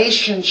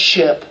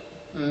relationship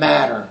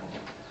matter.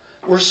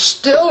 We're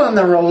still in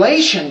the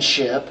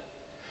relationship,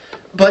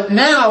 but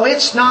now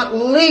it's not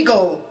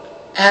legal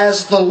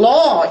as the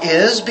law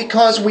is,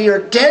 because we are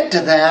dead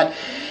to that.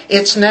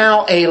 It's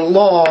now a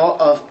law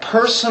of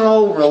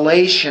personal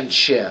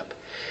relationship.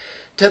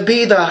 To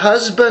be the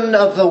husband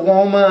of the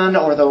woman,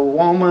 or the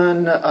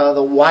woman,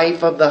 the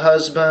wife of the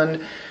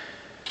husband,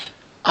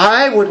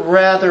 I would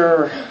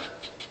rather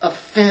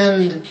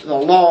offend the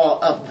law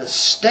of the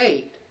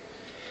state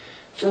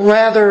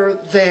rather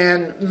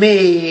than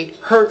me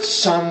hurt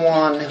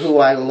someone who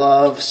I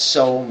love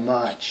so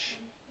much.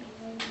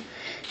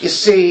 You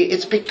see,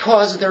 it's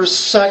because there's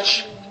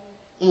such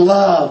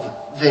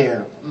love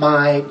there.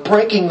 My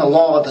breaking the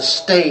law of the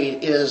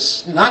state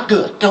is not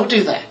good. Don't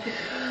do that.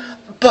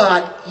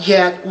 But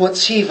yet,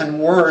 what's even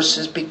worse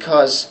is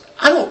because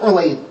I don't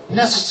really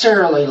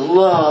necessarily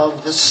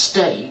love the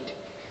state.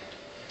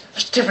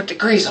 There's different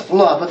degrees of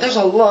love, but there's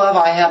a love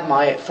I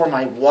have for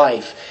my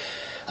wife,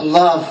 a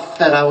love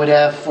that I would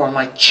have for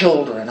my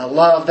children, a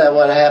love that I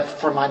would have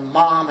for my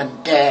mom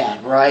and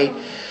dad, right?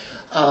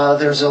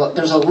 There's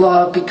a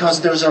love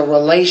because there's a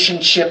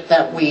relationship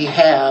that we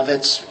have.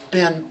 It's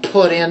been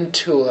put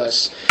into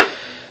us.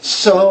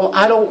 So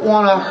I don't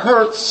want to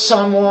hurt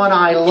someone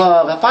I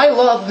love. If I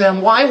love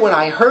them, why would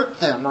I hurt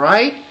them,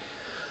 right?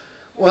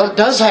 Well, it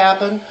does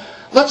happen.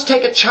 Let's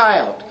take a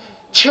child.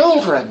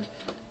 Children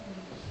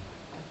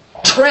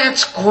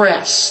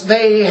transgress.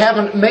 They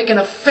make an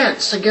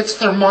offense against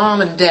their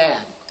mom and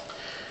dad.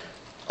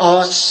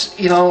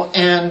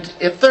 And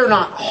if they're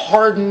not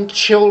hardened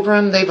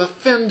children, they've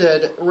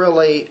offended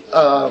really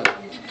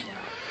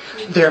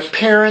their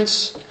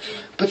parents.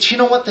 But you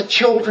know what the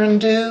children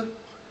do?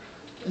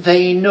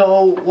 They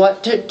know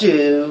what to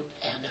do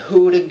and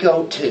who to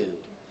go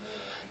to.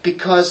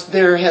 Because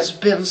there has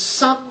been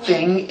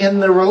something in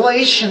the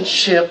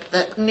relationship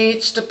that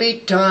needs to be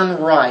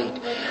done right.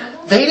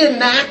 They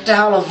didn't act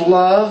out of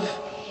love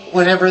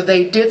whenever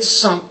they did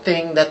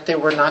something that they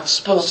were not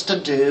supposed to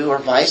do, or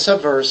vice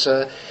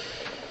versa.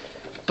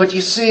 But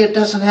you see, it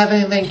doesn't have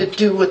anything to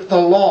do with the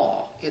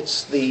law.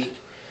 It's the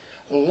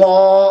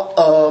law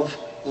of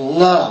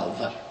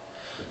love.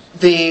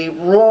 The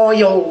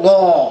royal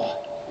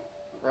law,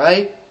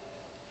 right?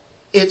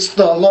 It's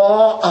the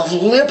law of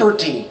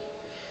liberty.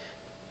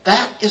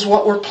 That is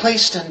what we're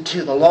placed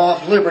into, the law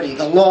of liberty,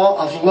 the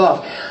law of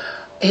love.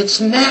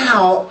 It's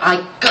now,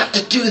 I got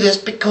to do this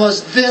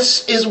because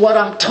this is what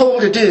I'm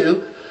told to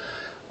do.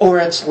 Or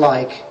it's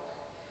like,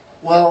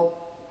 well,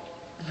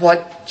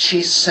 what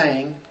she's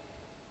saying,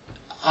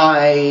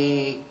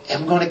 I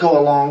am going to go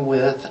along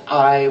with.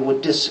 I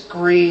would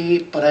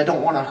disagree, but I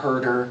don't want to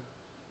hurt her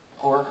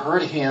or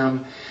hurt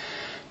him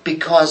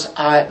because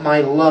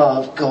my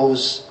love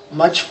goes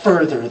much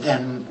further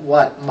than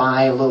what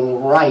my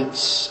little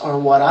rights or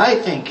what I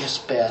think is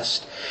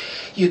best.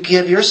 You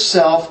give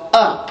yourself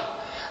up.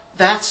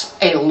 That's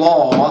a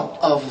law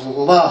of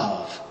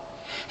love.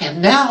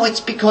 And now it's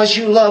because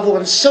you love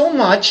one so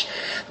much,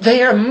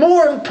 they are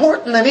more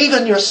important than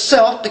even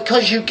yourself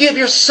because you give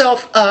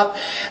yourself up.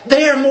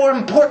 They are more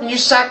important. You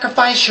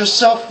sacrifice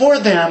yourself for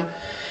them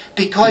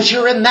because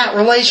you're in that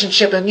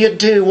relationship and you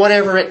do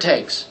whatever it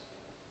takes.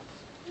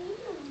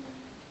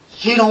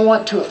 You don't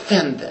want to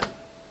offend them.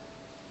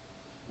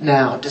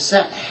 Now, does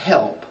that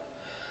help?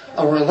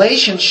 A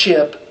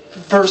relationship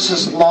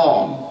versus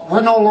law.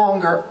 We're no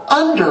longer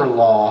under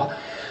law,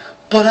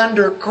 but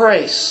under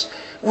grace.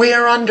 We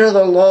are under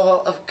the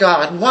law of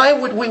God. Why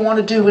would we want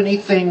to do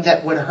anything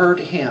that would hurt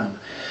Him?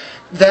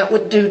 That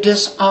would do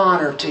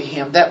dishonor to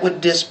Him? That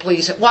would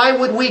displease Him? Why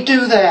would we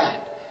do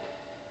that?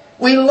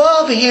 We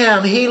love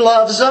Him. He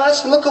loves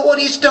us. Look at what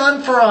He's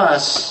done for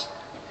us.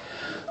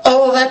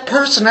 Oh, that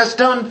person has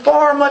done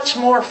far much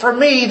more for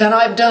me than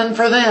I've done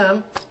for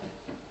them.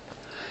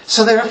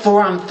 So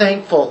therefore, I'm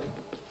thankful.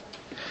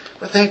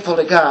 We're thankful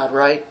to God,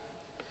 right?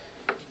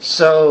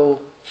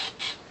 So,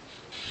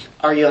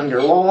 are you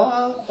under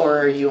law or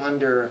are you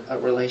under a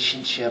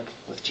relationship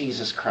with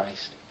Jesus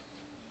Christ?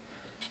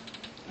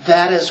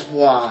 That is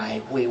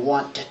why we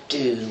want to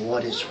do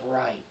what is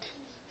right.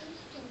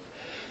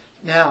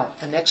 Now,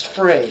 the next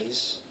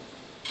phrase.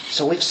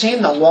 So we've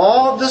seen the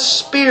law of the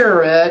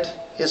Spirit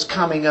is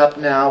coming up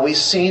now. We've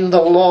seen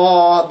the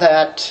law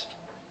that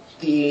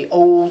the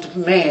old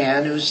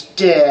man who's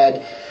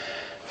dead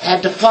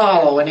had to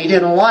follow, and he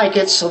didn't like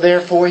it, so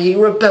therefore he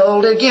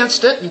rebelled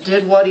against it and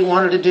did what he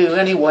wanted to do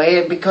anyway,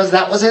 and because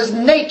that was his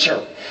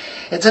nature.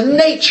 It's a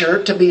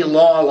nature to be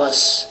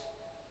lawless.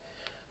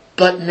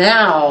 But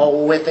now,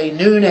 with a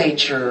new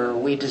nature,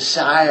 we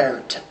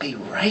desire to be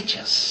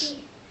righteous.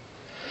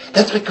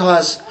 That's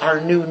because our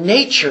new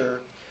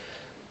nature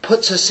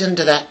puts us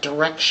into that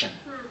direction.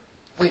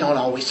 We don't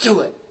always do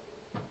it.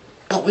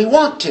 But we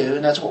want to,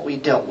 and that's what we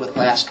dealt with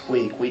last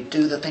week. We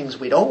do the things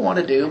we don't want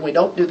to do, and we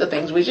don't do the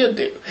things we should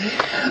do.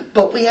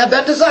 But we have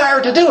that desire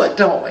to do it,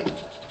 don't we?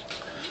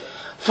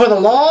 For the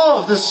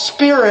law of the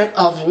Spirit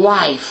of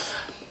life,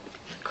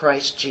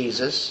 Christ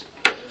Jesus,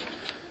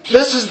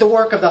 this is the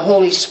work of the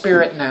Holy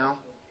Spirit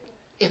now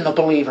in the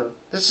believer.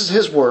 This is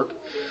His work.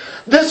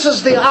 This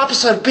is the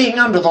opposite of being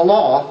under the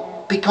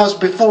law, because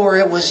before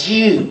it was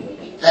you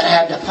that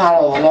had to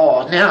follow the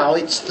law. Now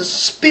it's the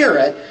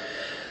Spirit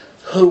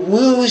who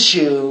woos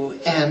you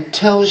and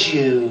tells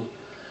you,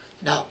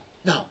 no.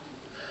 That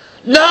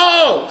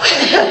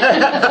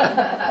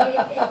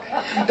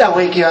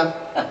wake you up?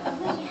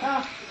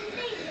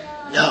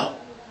 No,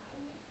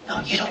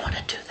 you don't want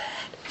to do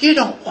that. You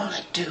don't want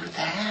to do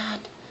that.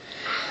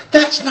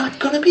 That's not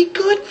going to be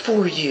good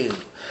for you.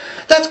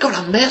 That's going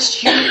to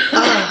mess you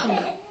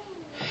up.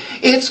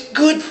 It's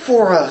good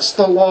for us,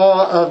 the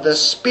law of the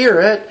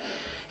Spirit.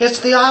 It's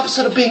the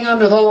opposite of being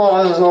under the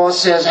law. The law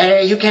says,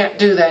 hey, you can't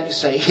do that. And you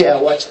say, yeah,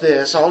 what's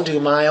this? I'll do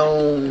my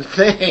own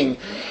thing.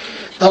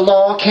 The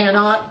law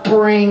cannot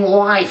bring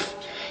life.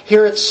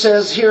 Here it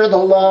says here, the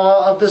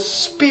law of the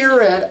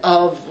Spirit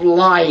of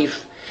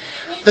life.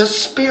 The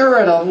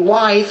Spirit of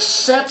life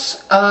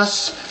sets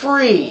us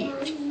free.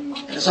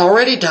 It's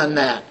already done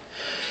that.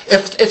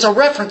 If it's a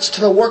reference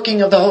to the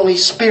working of the Holy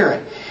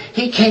Spirit.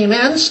 He came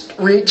in,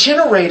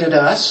 regenerated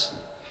us,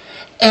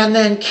 and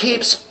then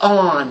keeps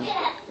on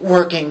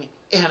working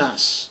in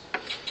us.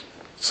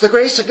 It's the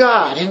grace of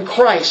God in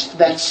Christ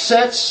that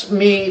sets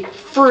me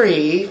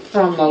free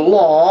from the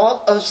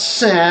law of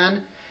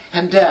sin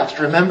and death.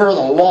 Remember,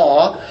 the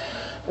law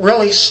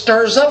really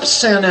stirs up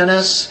sin in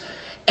us,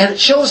 and it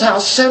shows how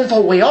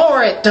sinful we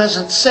are. It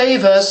doesn't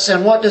save us.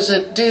 And what does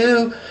it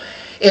do?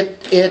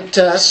 It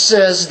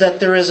says that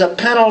there is a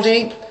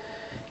penalty,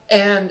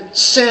 and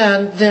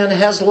sin then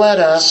has led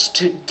us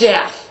to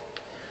death.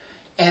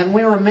 And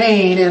we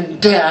remain in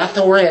death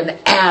or in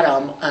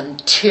Adam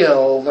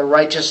until the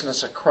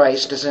righteousness of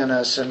Christ is in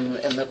us and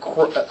the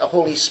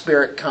Holy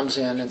Spirit comes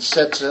in and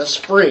sets us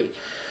free.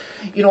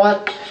 You know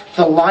what?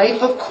 The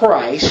life of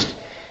Christ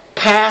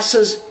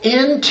passes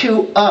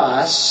into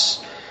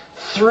us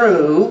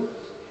through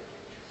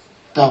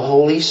the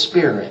Holy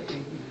Spirit.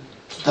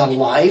 The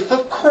life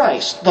of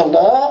Christ, the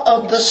law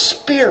of the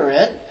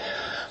Spirit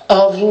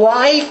of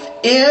life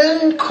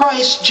in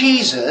Christ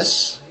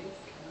Jesus.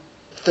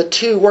 The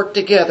two work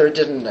together,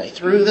 didn't they?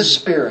 Through the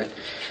Spirit.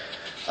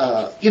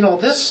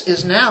 This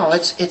is now,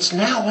 it's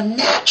now a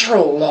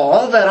natural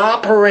law that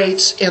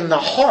operates in the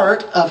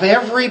heart of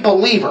every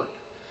believer.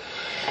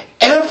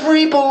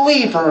 Every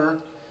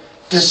believer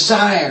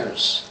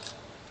desires,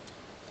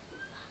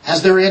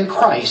 as they're in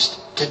Christ,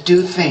 to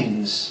do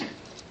things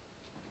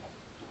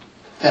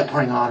that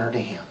bring honor to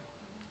Him.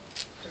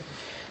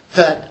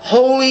 The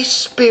Holy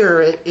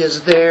Spirit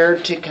is there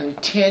to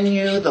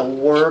continue the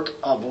work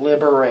of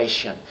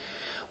liberation.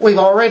 We've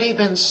already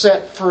been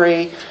set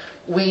free.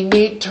 We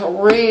need to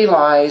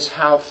realize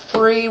how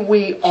free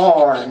we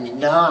are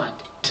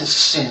not to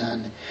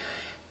sin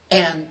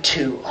and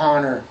to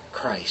honor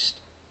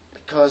Christ.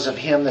 Because of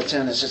Him that's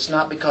in us. It's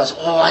not because,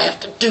 I have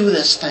to do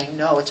this thing.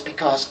 No, it's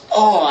because,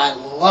 I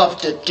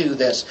love to do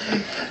this.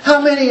 How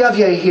many of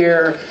you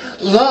here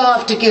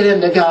love to get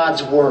into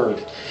God's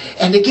Word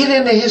and to get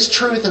into His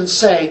truth and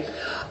say,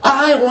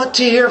 I want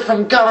to hear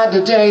from God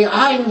today.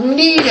 I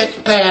need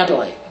it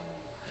badly.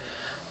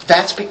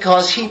 That's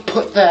because He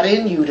put that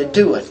in you to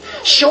do it.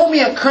 Show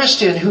me a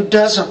Christian who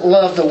doesn't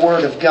love the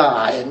Word of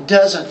God and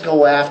doesn't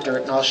go after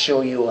it, and I'll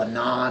show you a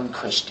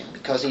non-Christian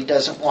because he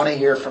doesn't want to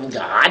hear from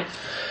God.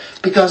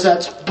 Because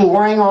that's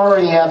boring. I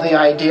already have the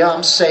idea.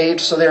 I'm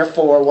saved, so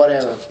therefore,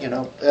 whatever.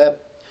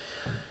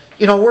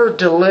 We're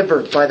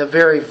delivered by the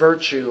very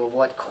virtue of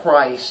what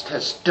Christ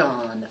has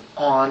done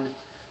on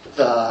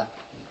the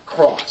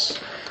cross.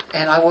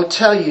 And I will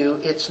tell you,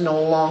 it's no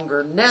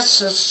longer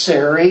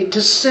necessary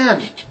to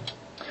sin.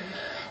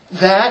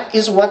 That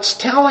is what's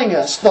telling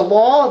us. The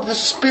law of the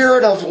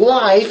Spirit of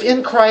life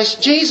in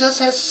Christ Jesus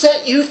has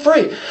set you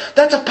free.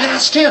 That's a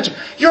past tense.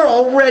 You're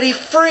already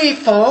free,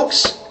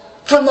 folks,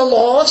 from the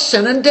law of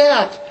sin and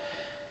death.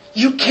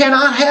 You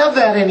cannot have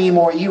that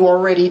anymore. You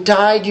already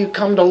died. You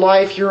come to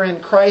life. You're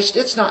in Christ.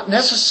 It's not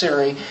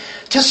necessary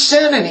to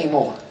sin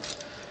anymore.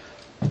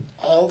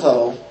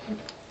 Although,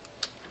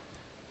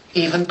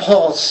 even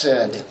Paul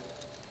said,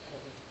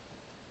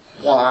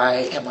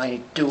 why am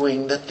I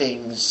doing the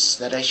things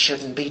that I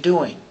shouldn't be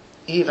doing?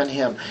 Even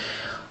him.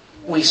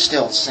 We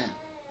still sin.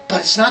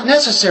 But it's not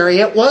necessary.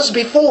 It was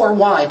before.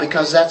 Why?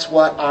 Because that's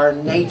what our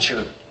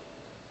nature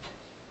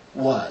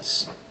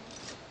was.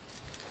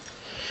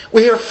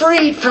 We are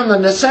freed from the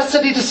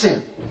necessity to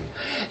sin.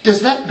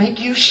 Does that make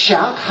you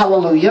shout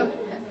hallelujah?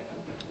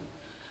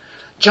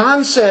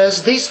 John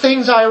says, these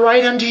things I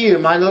write unto you,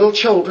 my little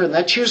children,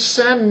 that you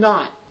sin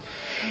not.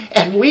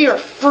 And we are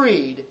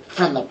freed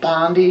from the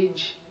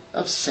bondage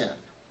of sin.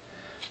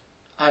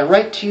 I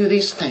write to you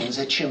these things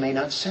that you may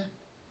not sin.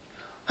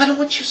 I don't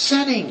want you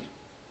sinning.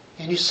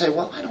 And you say,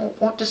 well, I don't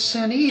want to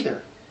sin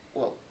either.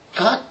 Well,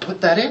 God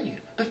put that in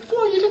you.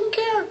 Before you didn't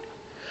care.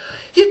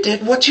 You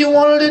did what you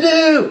wanted to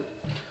do.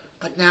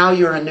 But now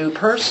you're a new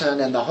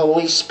person, and the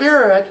Holy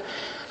Spirit,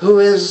 who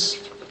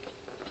is,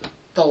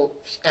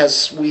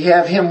 as we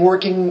have Him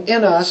working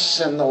in us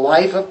and the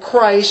life of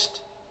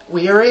Christ,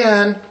 we are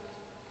in.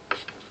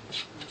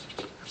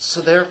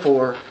 So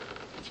therefore,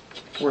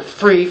 we're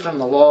free from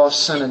the law of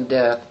sin and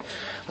death.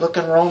 Look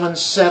in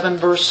Romans 7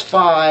 verse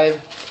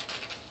 5.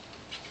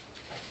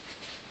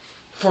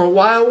 For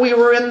while we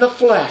were in the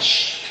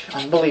flesh,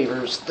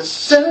 unbelievers, the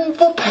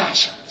sinful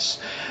passions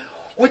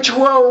which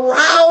were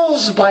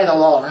aroused by the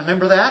law.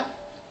 Remember that?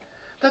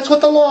 That's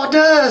what the law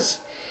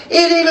does.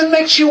 It even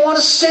makes you want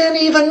to sin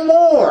even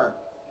more.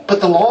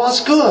 But the law is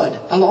good.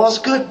 The law is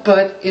good,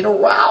 but it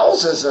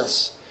arouses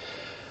us.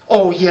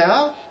 Oh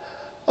yeah?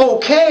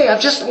 Okay,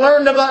 I've just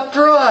learned about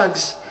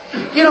drugs.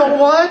 You know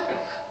what?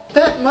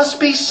 That must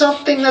be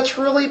something that's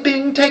really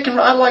being taken.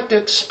 I like to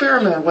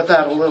experiment with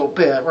that a little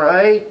bit,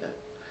 right?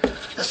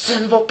 The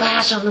sinful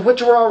passions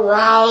which were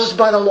aroused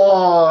by the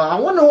law. I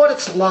wonder what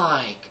it's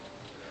like.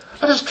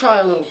 I'll just try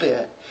a little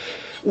bit.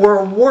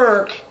 We're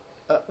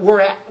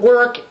at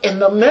work in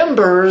the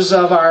members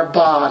of our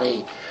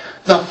body.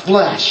 The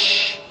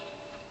flesh.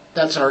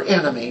 That's our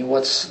enemy.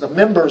 What's the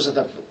members of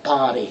the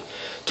body?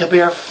 To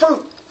bear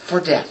fruit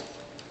for death.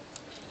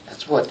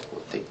 That's what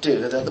they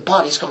do. The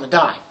body's going to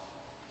die.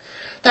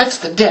 That's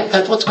the death.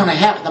 That's what's going to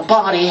happen. The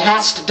body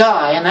has to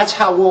die, and that's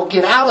how we'll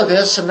get out of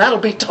this, and that'll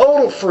be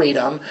total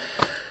freedom.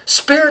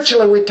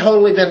 Spiritually, we've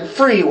totally been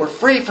free. We're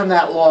free from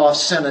that law of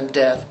sin and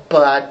death,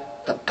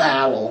 but the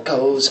battle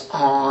goes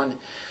on.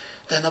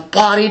 Then the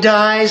body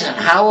dies, and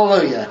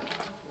hallelujah,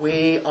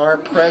 we are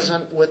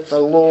present with the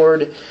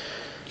Lord,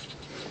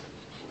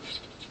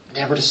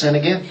 never to sin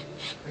again.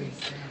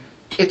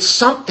 It's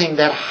something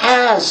that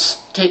has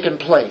taken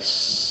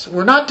place.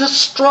 We're not to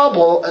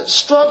struggle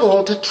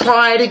to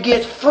try to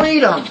get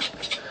freedom.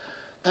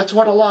 That's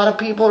what a lot of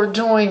people are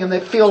doing, and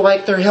they feel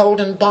like they're held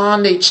in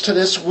bondage to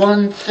this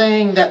one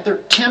thing that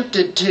they're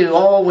tempted to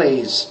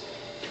always.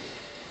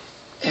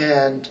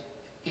 And,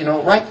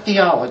 right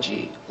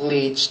theology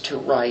leads to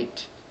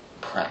right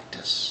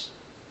practice.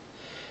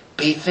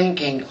 Be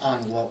thinking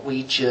on what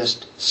we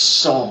just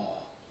saw.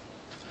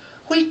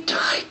 We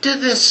died to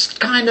this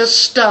kind of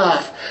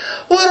stuff.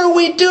 What are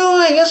we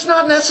doing? It's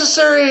not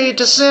necessary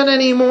to sin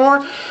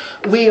anymore.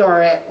 We are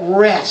at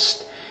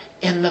rest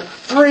in the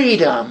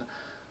freedom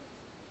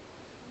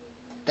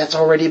that's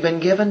already been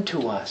given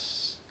to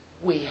us.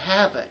 We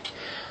have it.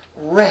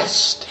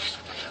 Rest.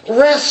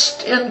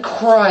 Rest in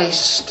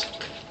Christ.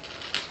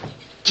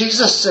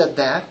 Jesus said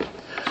that.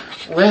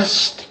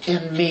 Rest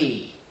in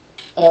me,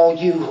 all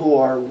you who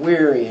are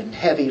weary and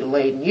heavy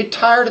laden. You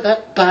tired of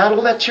that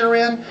battle that you're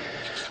in?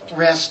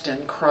 Rest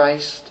in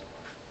Christ.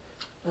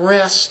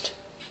 Rest.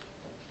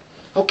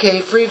 Okay,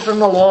 free from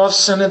the law of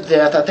sin and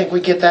death. I think we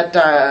get that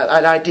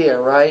idea,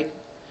 right?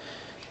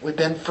 We've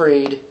been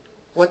freed.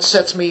 What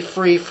sets me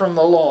free from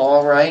the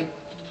law, right?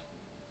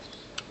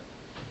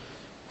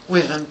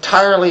 We've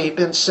entirely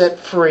been set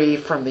free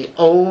from the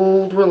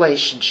old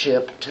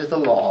relationship to the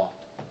law.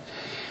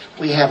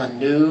 We have a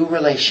new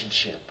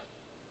relationship.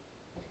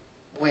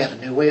 We have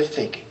a new way of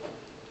thinking.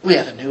 We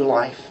have a new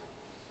life.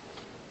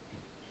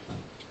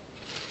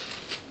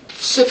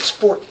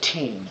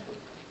 6:14.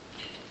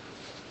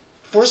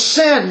 For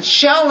sin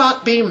shall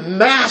not be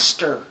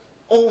master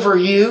over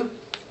you,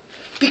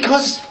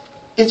 because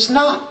it's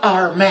not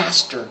our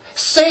master.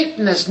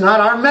 Satan is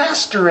not our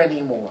master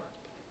anymore.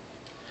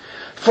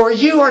 For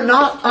you are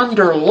not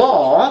under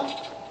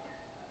law,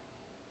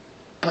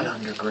 but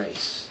under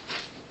grace.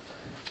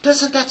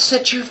 Doesn't that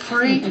set you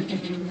free?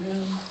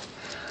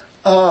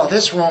 Oh,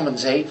 this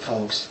Romans 8,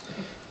 folks.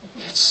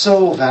 It's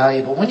so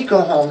valuable. When you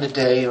go home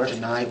today or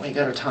tonight, when you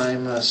got a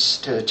time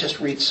to just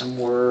read some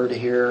word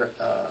here,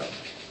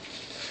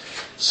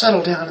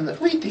 settle down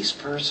and read these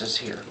verses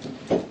here.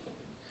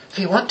 If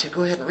you want to,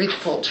 go ahead and read the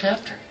full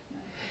chapter.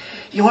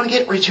 You want to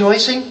get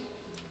rejoicing?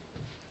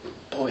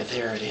 Boy,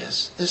 there it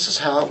is. This is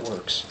how it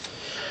works.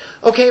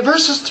 Okay,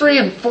 verses 3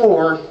 and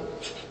 4.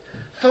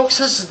 Folks,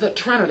 this is the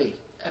Trinity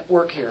at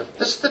work here.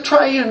 This is the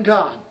triune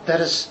God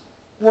that is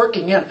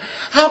working in.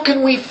 How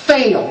can we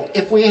fail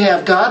if we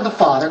have God the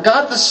Father,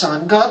 God the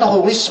Son, God the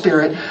Holy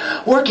Spirit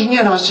working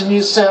in us? And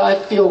you say, I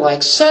feel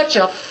like such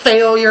a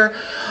failure.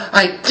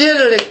 I did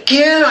it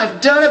again.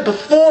 I've done it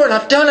before, and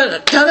I've done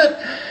it,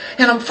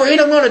 and I'm afraid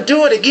I'm going to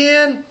do it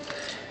again.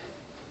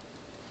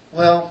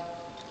 Well,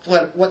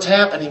 what's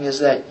happening is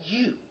that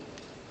you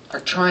are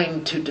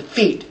trying to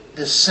defeat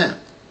this sin.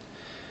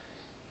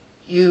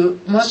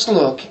 You must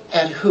look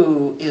at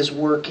who is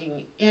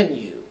working in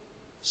you,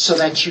 so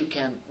that you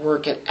can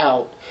work it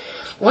out.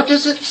 What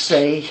does it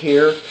say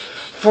here?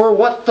 For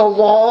what the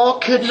law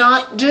could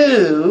not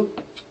do,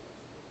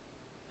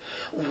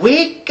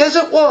 weak as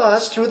it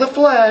was through the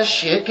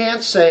flesh, it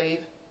can't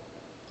save.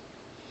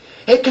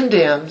 It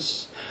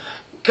condemns.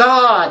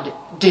 God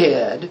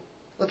did.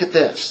 Look at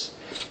this.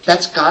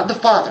 That's God the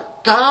Father.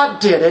 God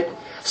did it,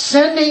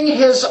 sending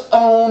His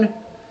own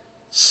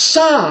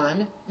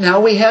Son. Now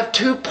we have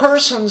two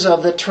persons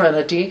of the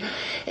Trinity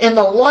in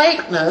the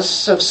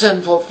likeness of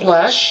sinful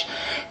flesh.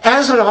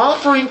 As an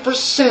offering for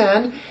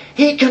sin,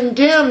 He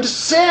condemned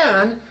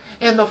sin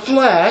in the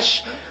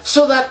flesh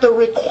so that the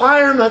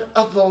requirement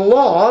of the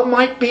law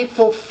might be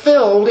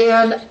fulfilled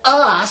in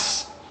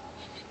us.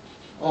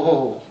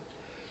 Oh,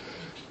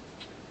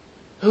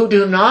 who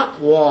do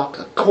not walk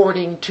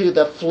according to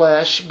the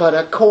flesh, but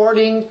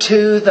according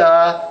to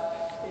the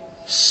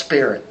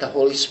Spirit, the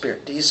Holy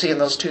Spirit. Do you see in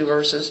those two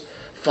verses?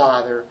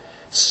 Father,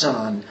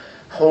 Son,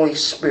 Holy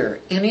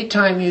Spirit.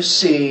 Anytime you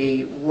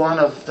see one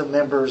of the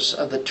members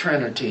of the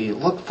Trinity,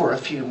 look for a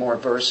few more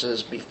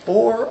verses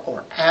before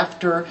or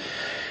after.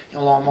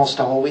 You'll almost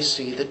always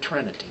see the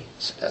Trinity,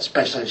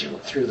 especially as you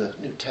look through the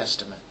New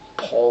Testament.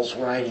 Paul's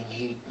writing,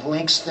 he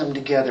links them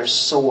together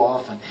so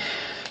often.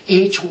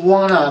 Each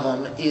one of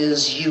them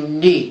is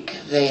unique.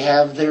 They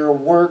have their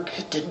work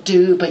to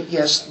do, but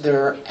yes,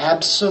 they're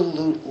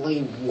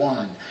absolutely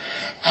one.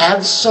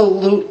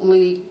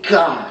 Absolutely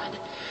God.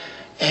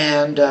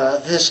 And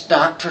this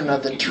doctrine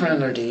of the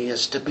Trinity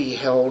is to be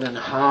held in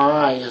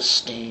high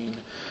esteem.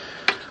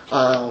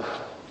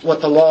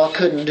 What the law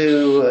couldn't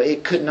do,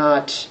 it could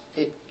not.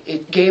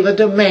 It gave a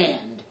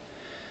demand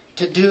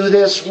to do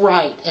this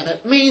right, and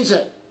it means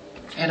it.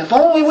 And if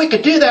only we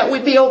could do that,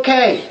 we'd be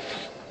okay.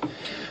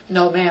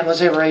 No man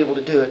was ever able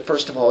to do it.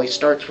 First of all, he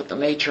starts with the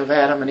nature of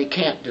Adam, and he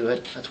can't do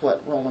it. That's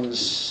what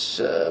Romans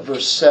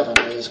verse 7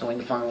 is going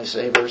to finally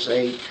say, verse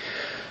 8.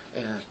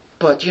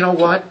 But you know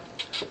what?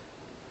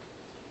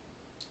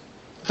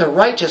 The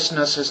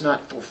righteousness is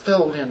not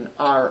fulfilled in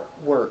our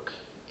work.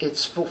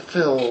 It's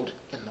fulfilled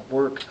in the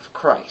work of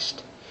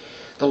Christ.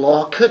 The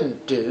law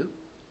couldn't do.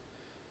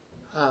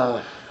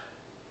 Look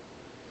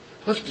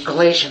at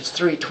Galatians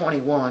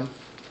 3:21.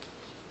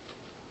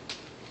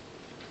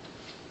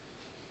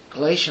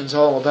 Galatians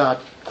all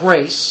about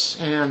grace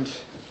and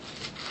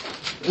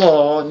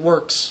law and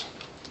works.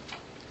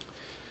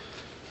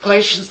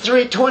 Galatians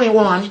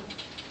 3:21.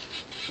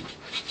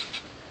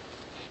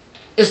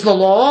 Is the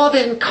law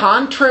then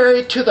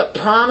contrary to the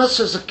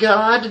promises of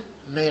God?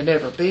 May it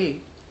never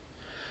be.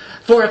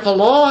 For if the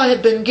law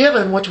had been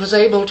given which was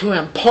able to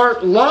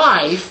impart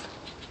life,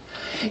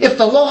 if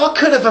the law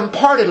could have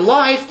imparted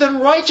life, then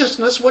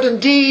righteousness would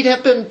indeed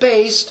have been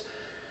based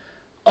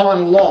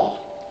on law.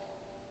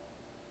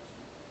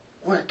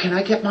 Where can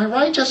I get my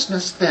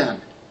righteousness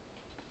then?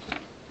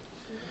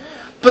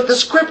 But the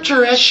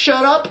Scripture has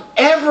shut up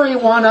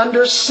everyone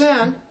under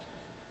sin,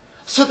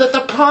 so that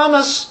the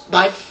promise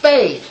by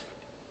faith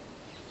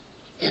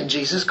in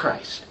Jesus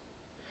Christ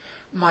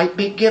might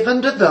be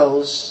given to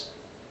those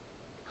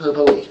who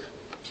believe.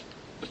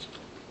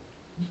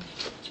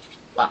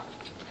 Wow.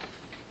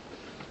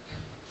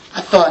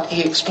 I thought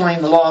he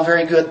explained the law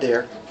very good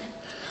there.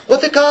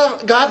 What did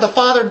God the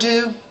Father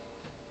do?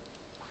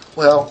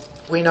 Well,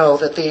 we know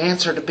that the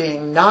answer to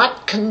being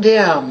not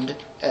condemned,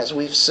 as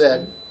we've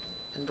said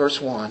in verse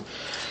 1,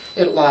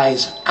 it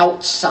lies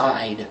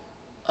outside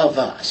of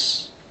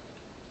us.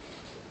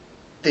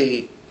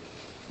 The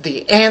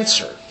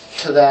answer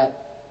to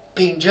that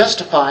being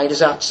justified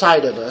is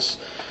outside of us.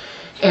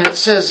 And it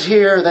says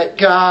here that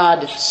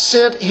God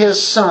sent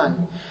His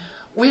Son.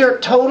 We are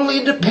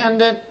totally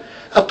dependent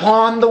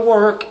upon the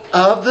work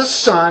of the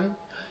Son.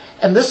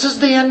 And this is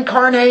the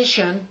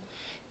incarnation,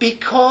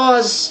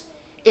 because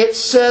it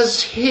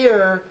says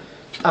here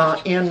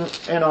in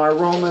our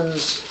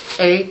Romans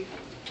 8,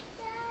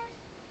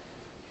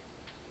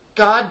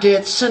 God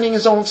did, sending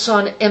His own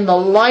Son in the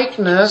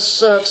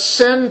likeness of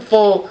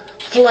sinful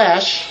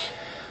flesh.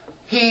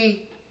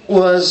 He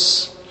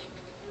was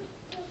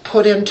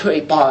put into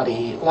a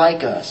body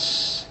like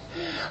us,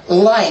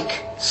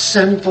 like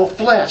sinful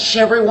flesh.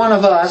 Every one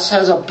of us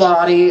has a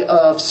body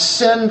of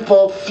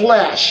sinful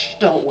flesh,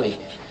 don't we?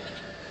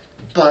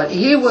 But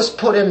He was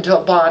put into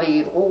a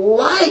body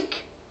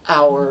like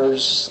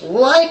ours,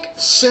 like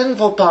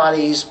sinful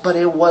bodies, but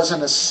it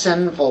wasn't a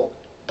sinful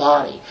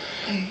body.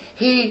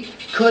 He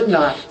could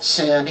not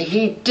sin.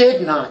 He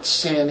did not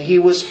sin. He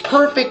was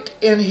perfect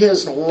in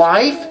His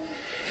life.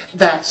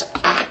 That's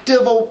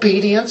active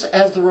obedience,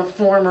 as the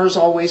Reformers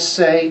always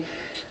say.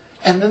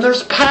 And then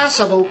there's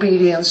passive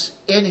obedience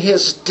in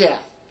His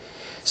death.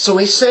 So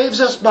He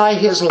saves us by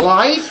His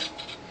life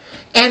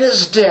and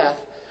His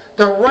death,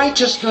 the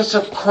righteousness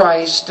of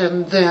Christ,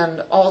 and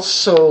then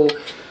also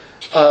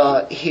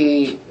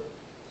He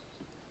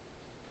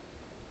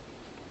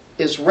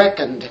is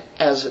reckoned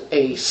as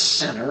a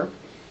sinner.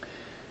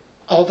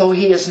 Although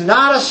He is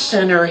not a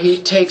sinner,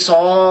 He takes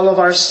all of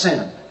our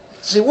sin.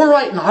 See, we're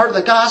right in the heart of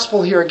the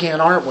gospel here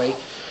again, aren't we?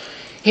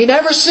 He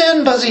never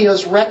sinned, but He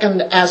is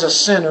reckoned as a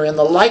sinner in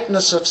the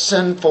likeness of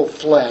sinful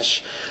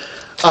flesh.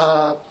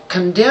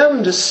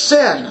 Condemned to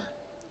sin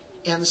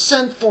in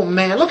sinful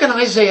man. Look at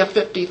Isaiah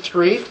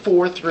 53,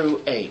 4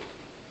 through 8.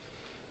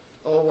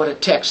 Oh, what a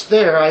text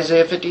there,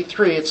 Isaiah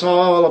 53. It's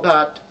all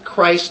about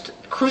Christ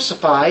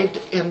crucified.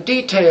 In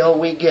detail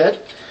we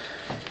get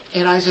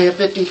in Isaiah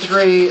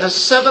 53,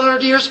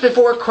 700 years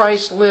before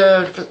Christ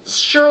lived,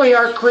 surely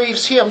our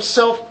griefs He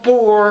Himself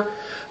bore,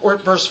 or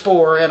verse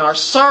 4, and our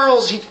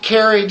sorrows He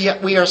carried,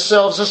 yet we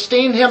ourselves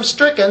esteemed Him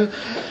stricken,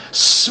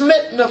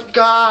 smitten of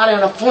God,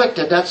 and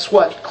afflicted. That's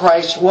what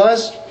Christ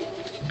was.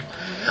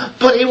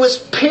 But He was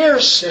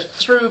pierced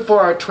through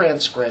for our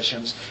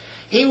transgressions.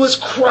 He was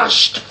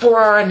crushed for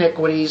our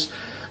iniquities.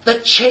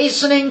 The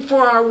chastening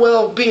for our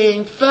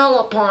well-being fell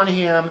upon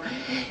Him,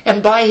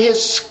 and by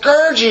His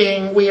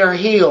scourging we are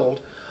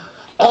healed.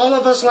 All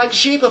of us like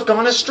sheep have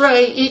gone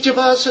astray. Each of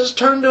us has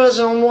turned to his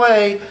own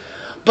way.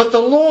 But the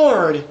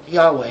Lord,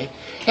 Yahweh,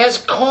 has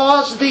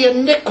caused the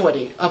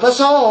iniquity of us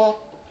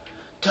all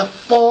to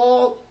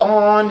fall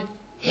on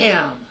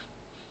Him.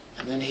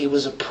 And then He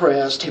was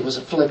oppressed, He was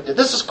afflicted.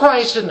 This is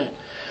Christ, isn't it?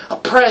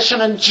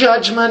 Oppression and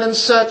judgment and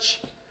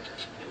such.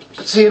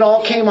 But see, it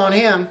all came on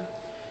Him.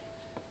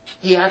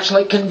 He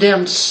actually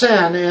condemned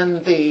sin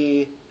in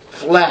the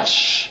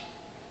flesh.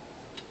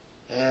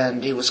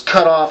 and he was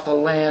cut off the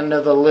land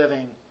of the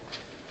living.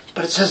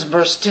 But it says in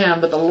verse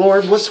 10, but the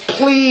Lord was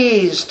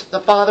pleased,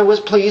 the Father was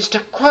pleased to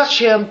crush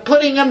him,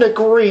 putting him to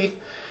grief,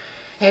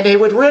 and he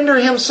would render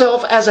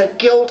himself as a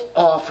guilt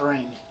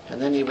offering.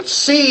 And then he would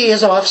see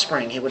his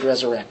offspring, he would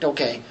resurrect.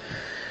 Okay.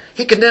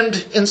 He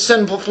condemned in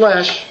sinful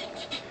flesh.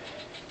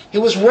 He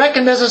was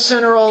reckoned as a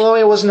sinner, although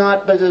he was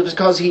not, but it was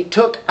because he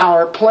took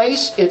our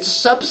place. It's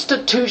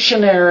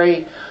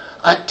substitutionary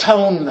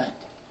atonement.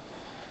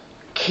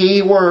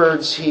 Key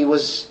words, he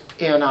was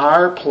in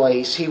our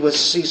place. He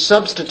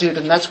substituted,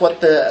 and that's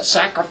what the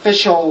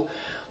sacrificial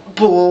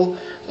bull,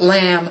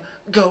 lamb,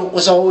 goat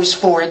was always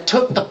for. It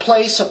took the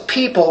place of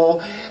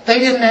people. They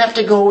didn't have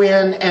to go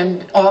in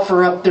and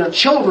offer up their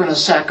children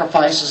as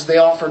sacrifices. They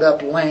offered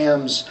up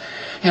lambs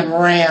and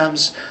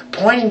rams,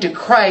 pointing to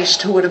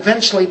Christ, who would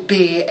eventually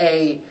be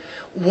a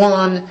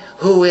one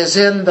who is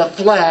in the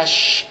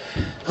flesh,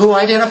 who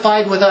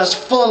identified with us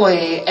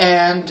fully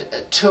and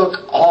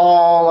took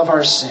all of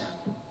our sin.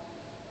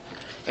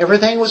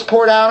 Everything was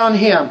poured out on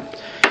Him.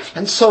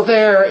 And so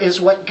there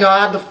is what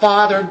God the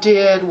Father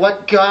did,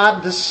 what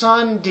God the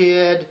Son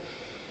did.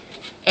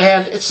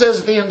 And it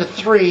says at the end of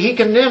 3, He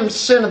condemned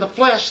sin of the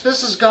flesh.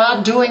 This is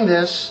God doing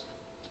this.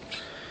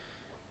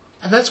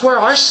 And that's where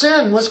our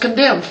sin was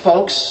condemned,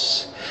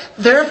 folks.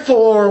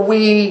 Therefore,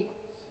 we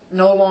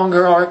no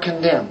longer are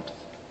condemned.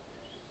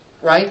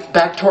 Right?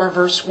 Back to our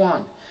verse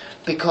 1.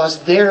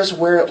 Because there's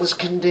where it was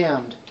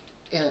condemned.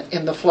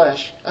 In the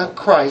flesh of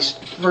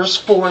Christ. Verse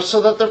 4, so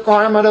that the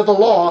requirement of the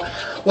law,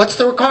 what's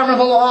the requirement of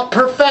the law?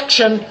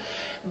 Perfection.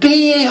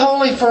 Be ye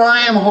holy, for I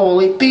am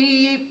holy. Be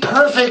ye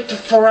perfect,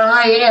 for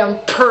I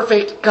am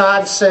perfect.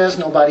 God says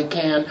nobody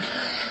can.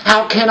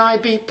 How can I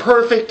be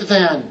perfect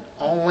then?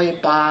 Only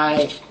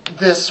by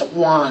this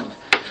one.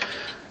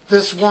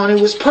 This one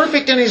who was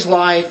perfect in His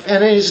life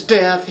and in His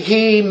death.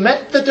 He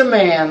met the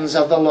demands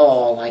of the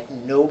law like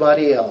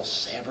nobody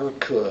else ever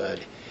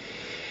could.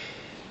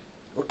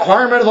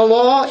 Requirement of the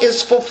law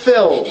is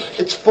fulfilled.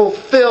 It's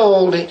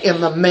fulfilled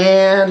in the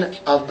man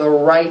of the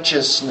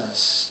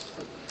righteousness.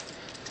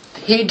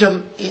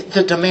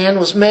 The demand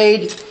was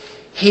made.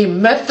 He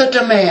met the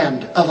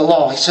demand of the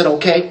law. He said,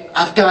 okay,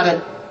 I've got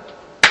it.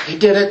 He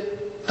did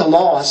it. The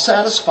law is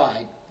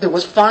satisfied. There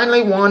was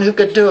finally one who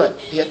could do it.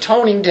 The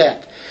atoning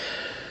debt.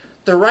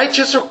 The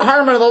righteous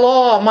requirement of the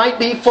law might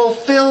be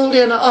fulfilled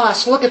in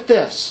us. Look at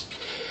this.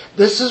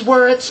 This is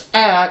where it's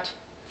at.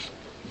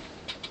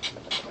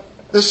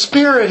 The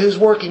Spirit who's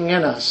working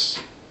in us,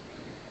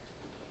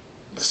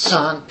 the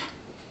Son,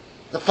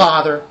 the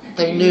Father,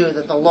 they knew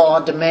that the law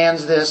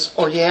demands this,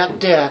 or you have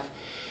death,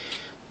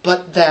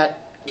 but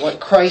that what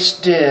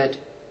Christ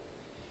did,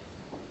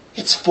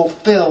 it's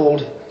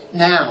fulfilled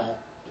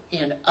now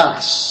in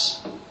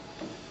us.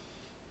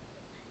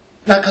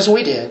 Not because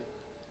we did,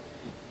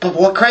 but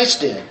what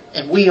Christ did,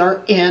 and we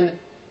are in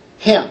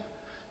Him.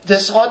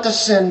 This ought to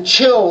send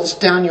chills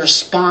down your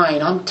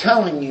spine. I'm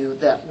telling you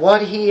that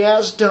what He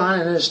has done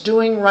and is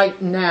doing right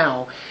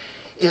now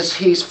is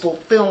He's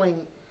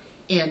fulfilling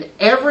in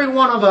every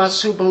one of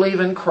us who believe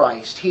in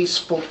Christ. He's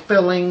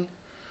fulfilling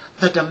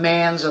the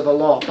demands of the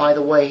law. By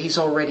the way, He's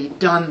already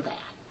done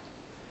that.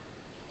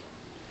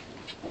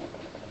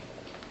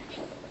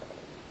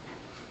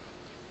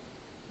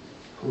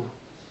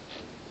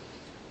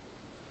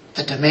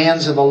 The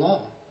demands of the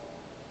law.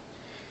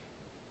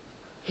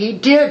 He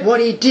did what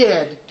He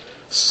did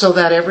so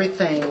that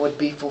everything would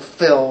be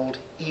fulfilled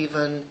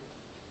even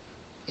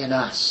in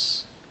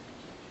us.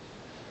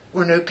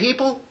 We're new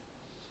people.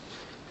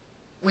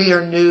 We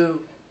are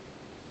new.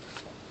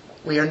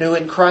 We are new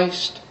in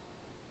Christ.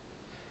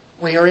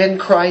 We are in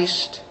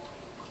Christ.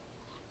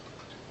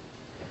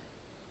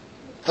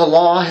 The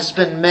law has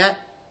been met.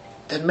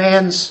 The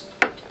demands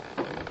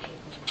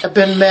have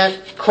been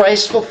met.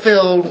 Christ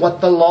fulfilled what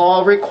the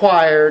law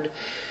required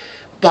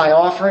by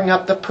offering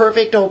up the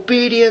perfect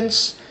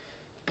obedience,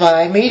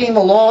 by meeting the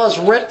law's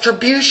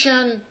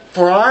retribution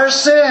for our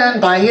sin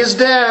by His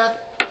death.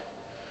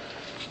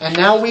 And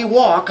now we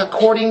walk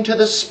according to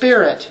the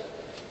Spirit.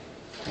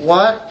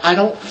 What? I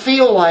don't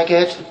feel like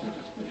it.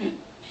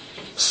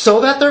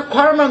 So that the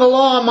requirement of the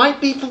law might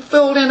be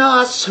fulfilled in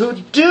us who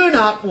do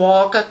not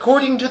walk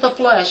according to the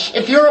flesh.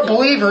 If you're a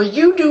believer,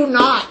 you do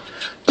not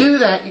do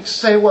that. You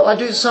say, well, I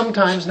do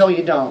sometimes. No,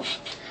 you don't.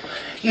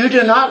 You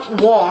do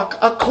not walk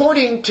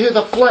according to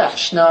the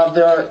flesh. Now,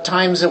 there are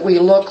times that we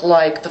look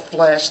like the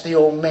flesh, the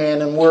old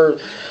man, and we're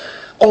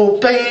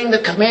obeying the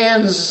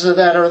commands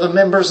that are the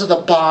members of the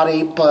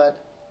body,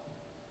 but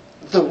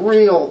the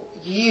real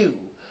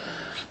you,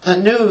 the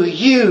new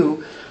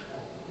you,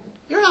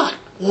 you're not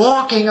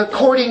walking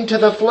according to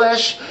the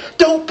flesh.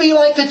 Don't be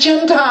like the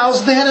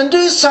Gentiles then and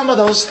do some of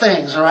those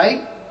things,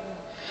 right?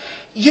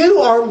 You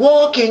are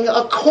walking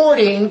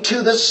according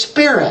to the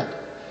Spirit.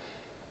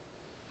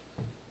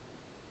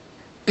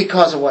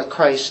 Because of what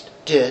Christ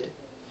did.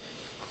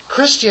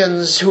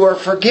 Christians who are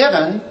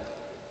forgiven,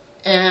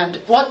 and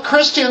what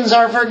Christians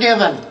are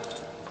forgiven?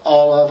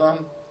 All of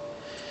them.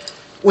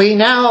 We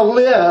now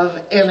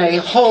live in a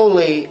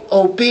holy,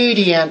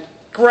 obedient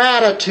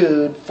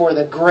gratitude for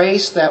the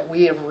grace that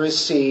we have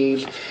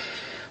received,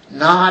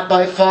 not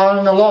by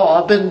following the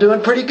law. I've been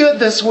doing pretty good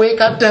this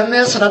week. I've done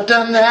this and I've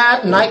done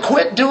that, and I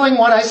quit doing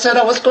what I said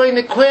I was going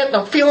to quit, and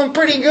I'm feeling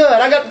pretty good.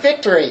 I got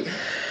victory.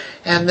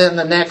 And then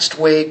the next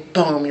week,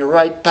 boom, you're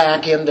right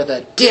back into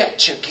the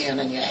ditch again,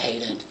 and you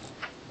hate it.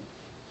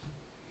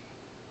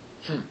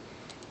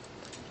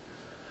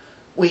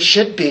 We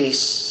should be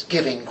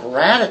giving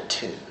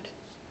gratitude,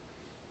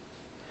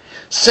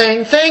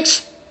 saying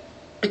thanks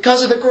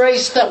because of the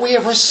grace that we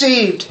have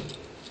received.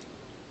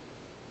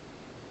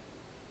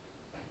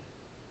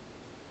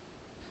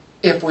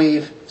 If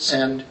we've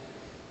sinned,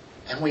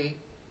 and we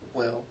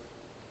will,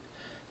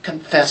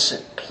 confess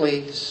it,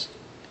 please.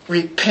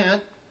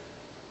 Repent.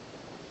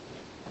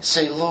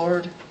 Say,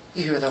 Lord,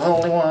 you're the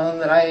only one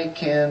that I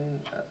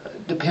can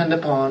depend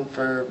upon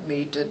for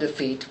me to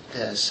defeat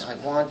this. I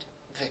want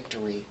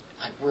victory.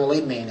 I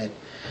really mean it.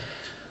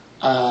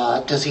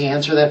 Does He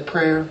answer that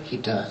prayer? He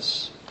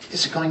does.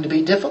 Is it going to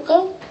be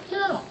difficult?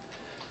 No.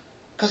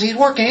 Because He's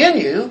working in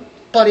you,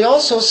 but He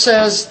also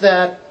says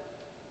that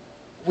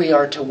we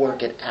are to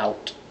work it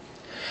out.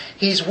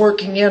 He's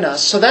working in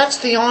us. So that's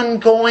the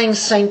ongoing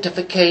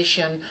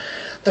sanctification.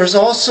 There's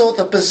also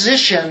the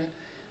position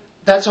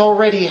that's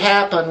already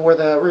happened where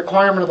the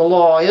requirement of the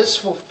law is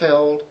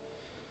fulfilled.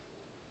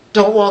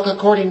 Don't walk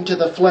according to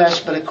the flesh,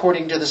 but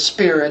according to the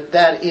Spirit.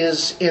 That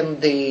is in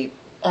the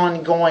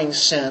ongoing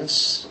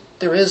sense.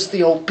 There is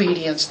the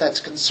obedience that's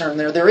concerned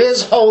there. There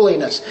is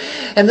holiness.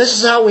 And this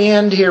is how we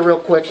end here real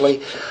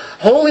quickly.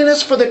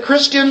 Holiness for the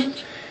Christian.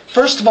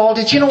 First of all,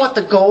 did you know what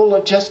the goal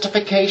of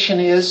justification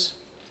is?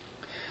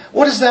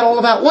 What is that all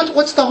about?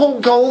 What's the whole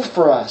goal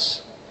for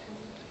us?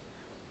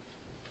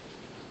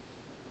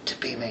 To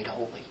be made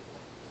holy.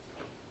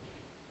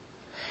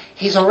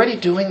 He's already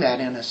doing that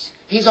in us.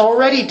 He's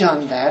already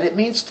done that. It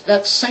means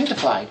that's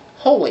sanctified,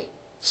 holy,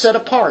 set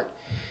apart.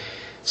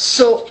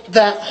 So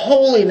that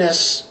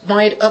holiness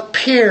might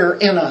appear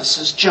in us,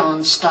 as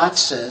John Stott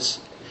says.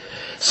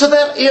 So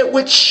that it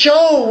would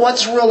show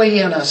what's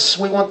really in us.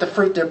 We want the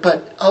fruit there,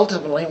 but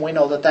ultimately we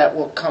know that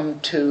will come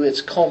to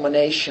its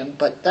culmination.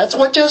 But that's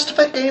what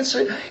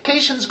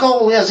justification's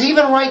goal is,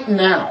 even right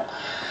now.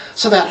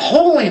 So that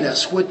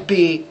holiness would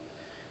be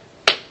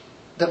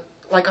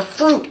like a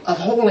fruit of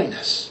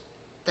holiness.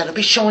 That'll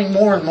be showing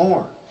more and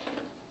more.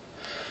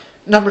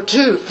 Number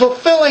 2,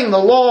 fulfilling the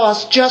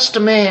law's just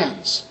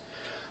demands.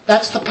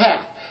 That's the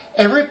path.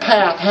 Every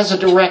path has a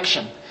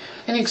direction.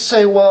 And you can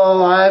say,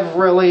 well, I've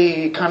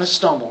really kind of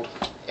stumbled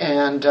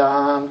and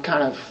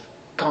kind of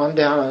gone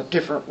down a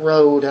different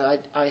road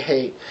I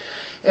hate.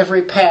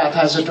 Every path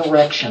has a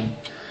direction.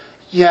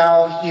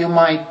 Yeah, you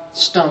might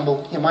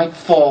stumble, you might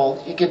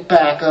fall, you get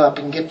back up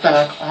and get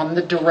back on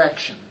the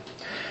direction.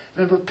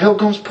 Remember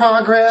Pilgrim's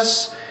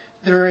Progress?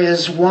 There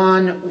is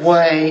one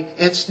way.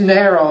 It's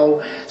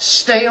narrow.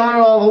 Stay on it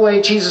all the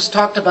way. Jesus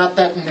talked about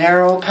that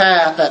narrow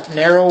path, that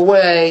narrow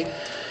way.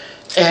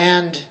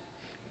 And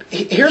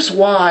here's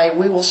why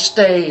we will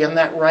stay in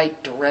that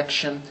right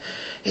direction.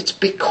 It's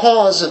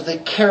because of the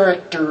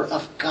character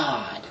of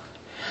God.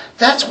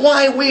 That's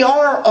why we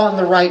are on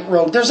the right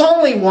road. There's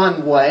only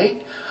one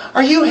way.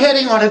 Are you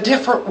heading on a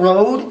different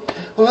road?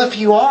 Well, if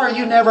you are,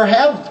 you never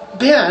have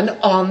been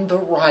on the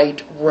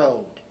right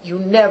road. You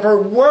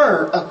never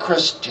were a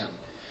Christian.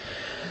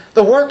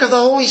 The work of the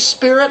Holy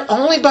Spirit,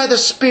 only by the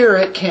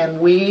Spirit can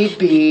we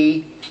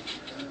be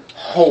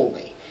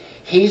holy.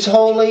 He's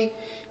holy.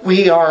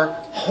 We are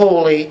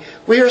holy.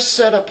 We are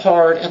set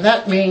apart. And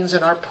that means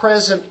in our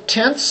present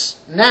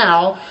tense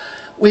now,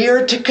 we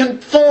are to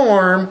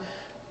conform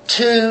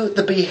to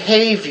the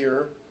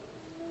behavior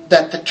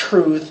that the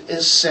truth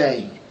is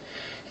saying.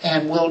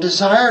 And we'll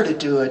desire to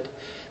do it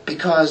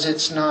because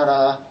it's not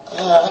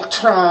I'll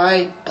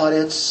try, but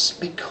it's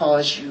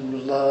because you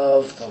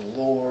love the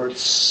Lord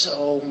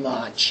so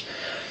much.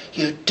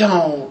 You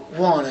don't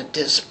want to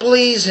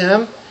displease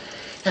Him.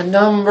 And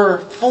number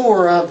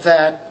 4 of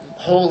that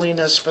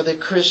holiness for the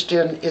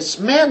Christian is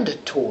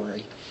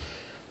mandatory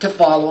to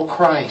follow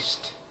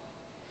Christ.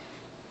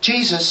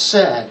 Jesus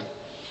said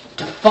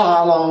to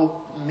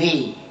follow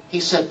me. He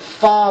said,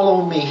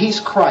 follow me. He's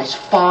Christ.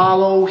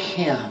 Follow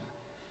Him.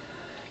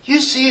 You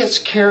see His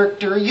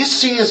character. You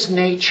see His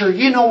nature.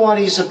 You know what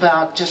He's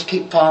about. Just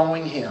keep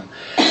following Him.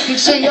 You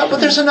say, yeah, but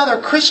there's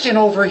another Christian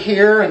over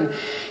here, and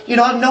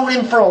I've known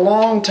him for a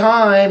long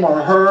time,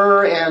 or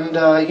her, and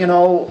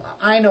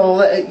I know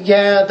that,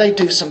 yeah, they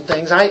do some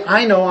things.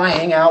 I know I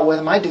hang out with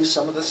them. I do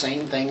some of the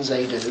same things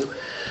they do.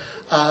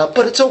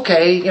 But it's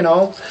okay,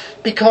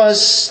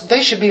 because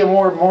they should be a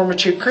more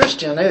mature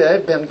Christian.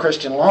 They've been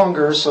Christian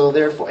longer, so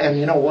therefore, and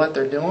you know what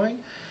they're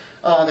doing?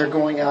 They're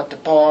going out to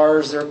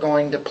bars, they're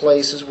going to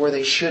places where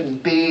they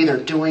shouldn't be, they're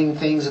doing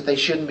things that they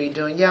shouldn't be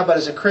doing. Yeah, but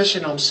as a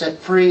Christian I'm set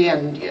free,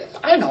 and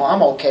I know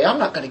I'm okay. I'm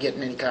not going to get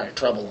in any kind of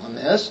trouble on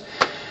this.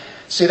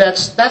 See,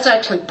 that's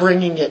actually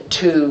bringing it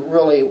to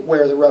really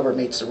where the rubber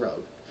meets the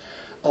road.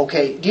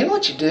 Okay, do you know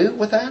what you do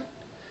with that?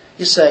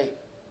 You say,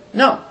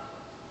 no,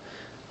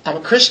 I'm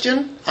a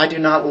Christian. I do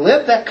not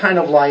live that kind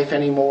of life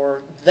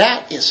anymore.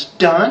 That is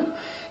done.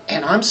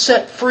 and I'm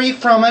set free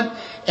from it,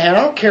 and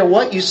I don't care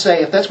what you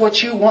say. If that's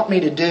what you want me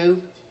to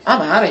do,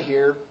 I'm out of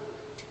here.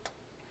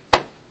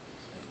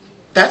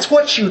 That's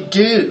what you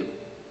do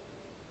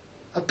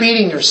of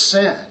beating your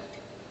sin.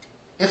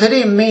 If it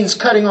even means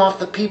cutting off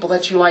the people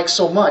that you like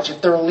so much,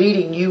 if they're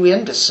leading you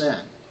into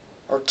sin,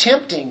 or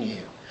tempting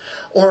you,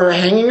 or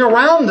hanging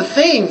around the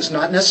things,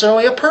 not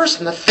necessarily a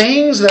person, the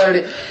things that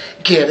are,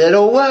 get it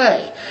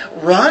away.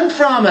 Run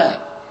from it.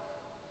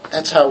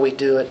 That's how we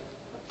do it.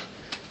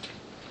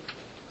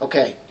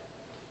 Okay,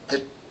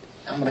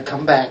 I'm going to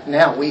come back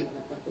now. We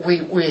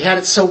had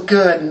it so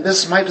good, and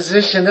this is my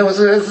position. This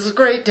is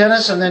great,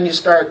 Dennis, and then you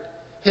start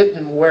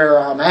hitting where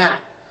I'm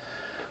at.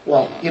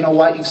 Well, you know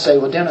what? You say,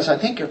 well, Dennis, I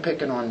think you're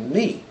picking on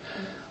me.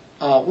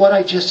 What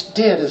I just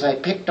did is I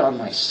picked on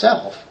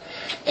myself,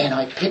 and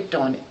I picked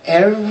on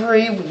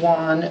every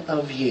one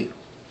of you.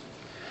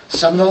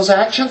 Some of those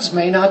actions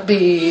may not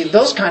be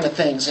those kind of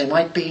things. They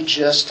might be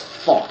just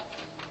thought,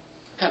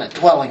 kind of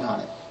dwelling on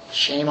it.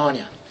 Shame on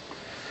you.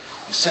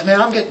 You say, man,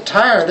 I'm getting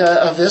tired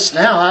of this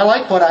now. I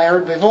like what I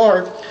heard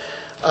before.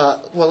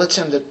 Well, let's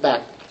end it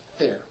back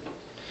there.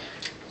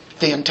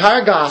 The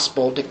entire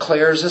gospel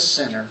declares a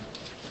sinner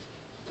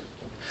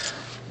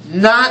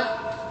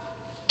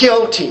not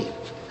guilty.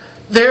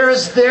 There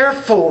is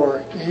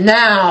therefore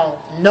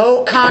now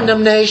no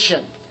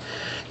condemnation.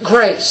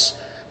 Grace.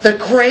 The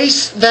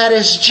grace that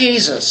is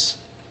Jesus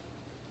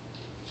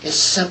is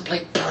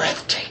simply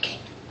breathtaking.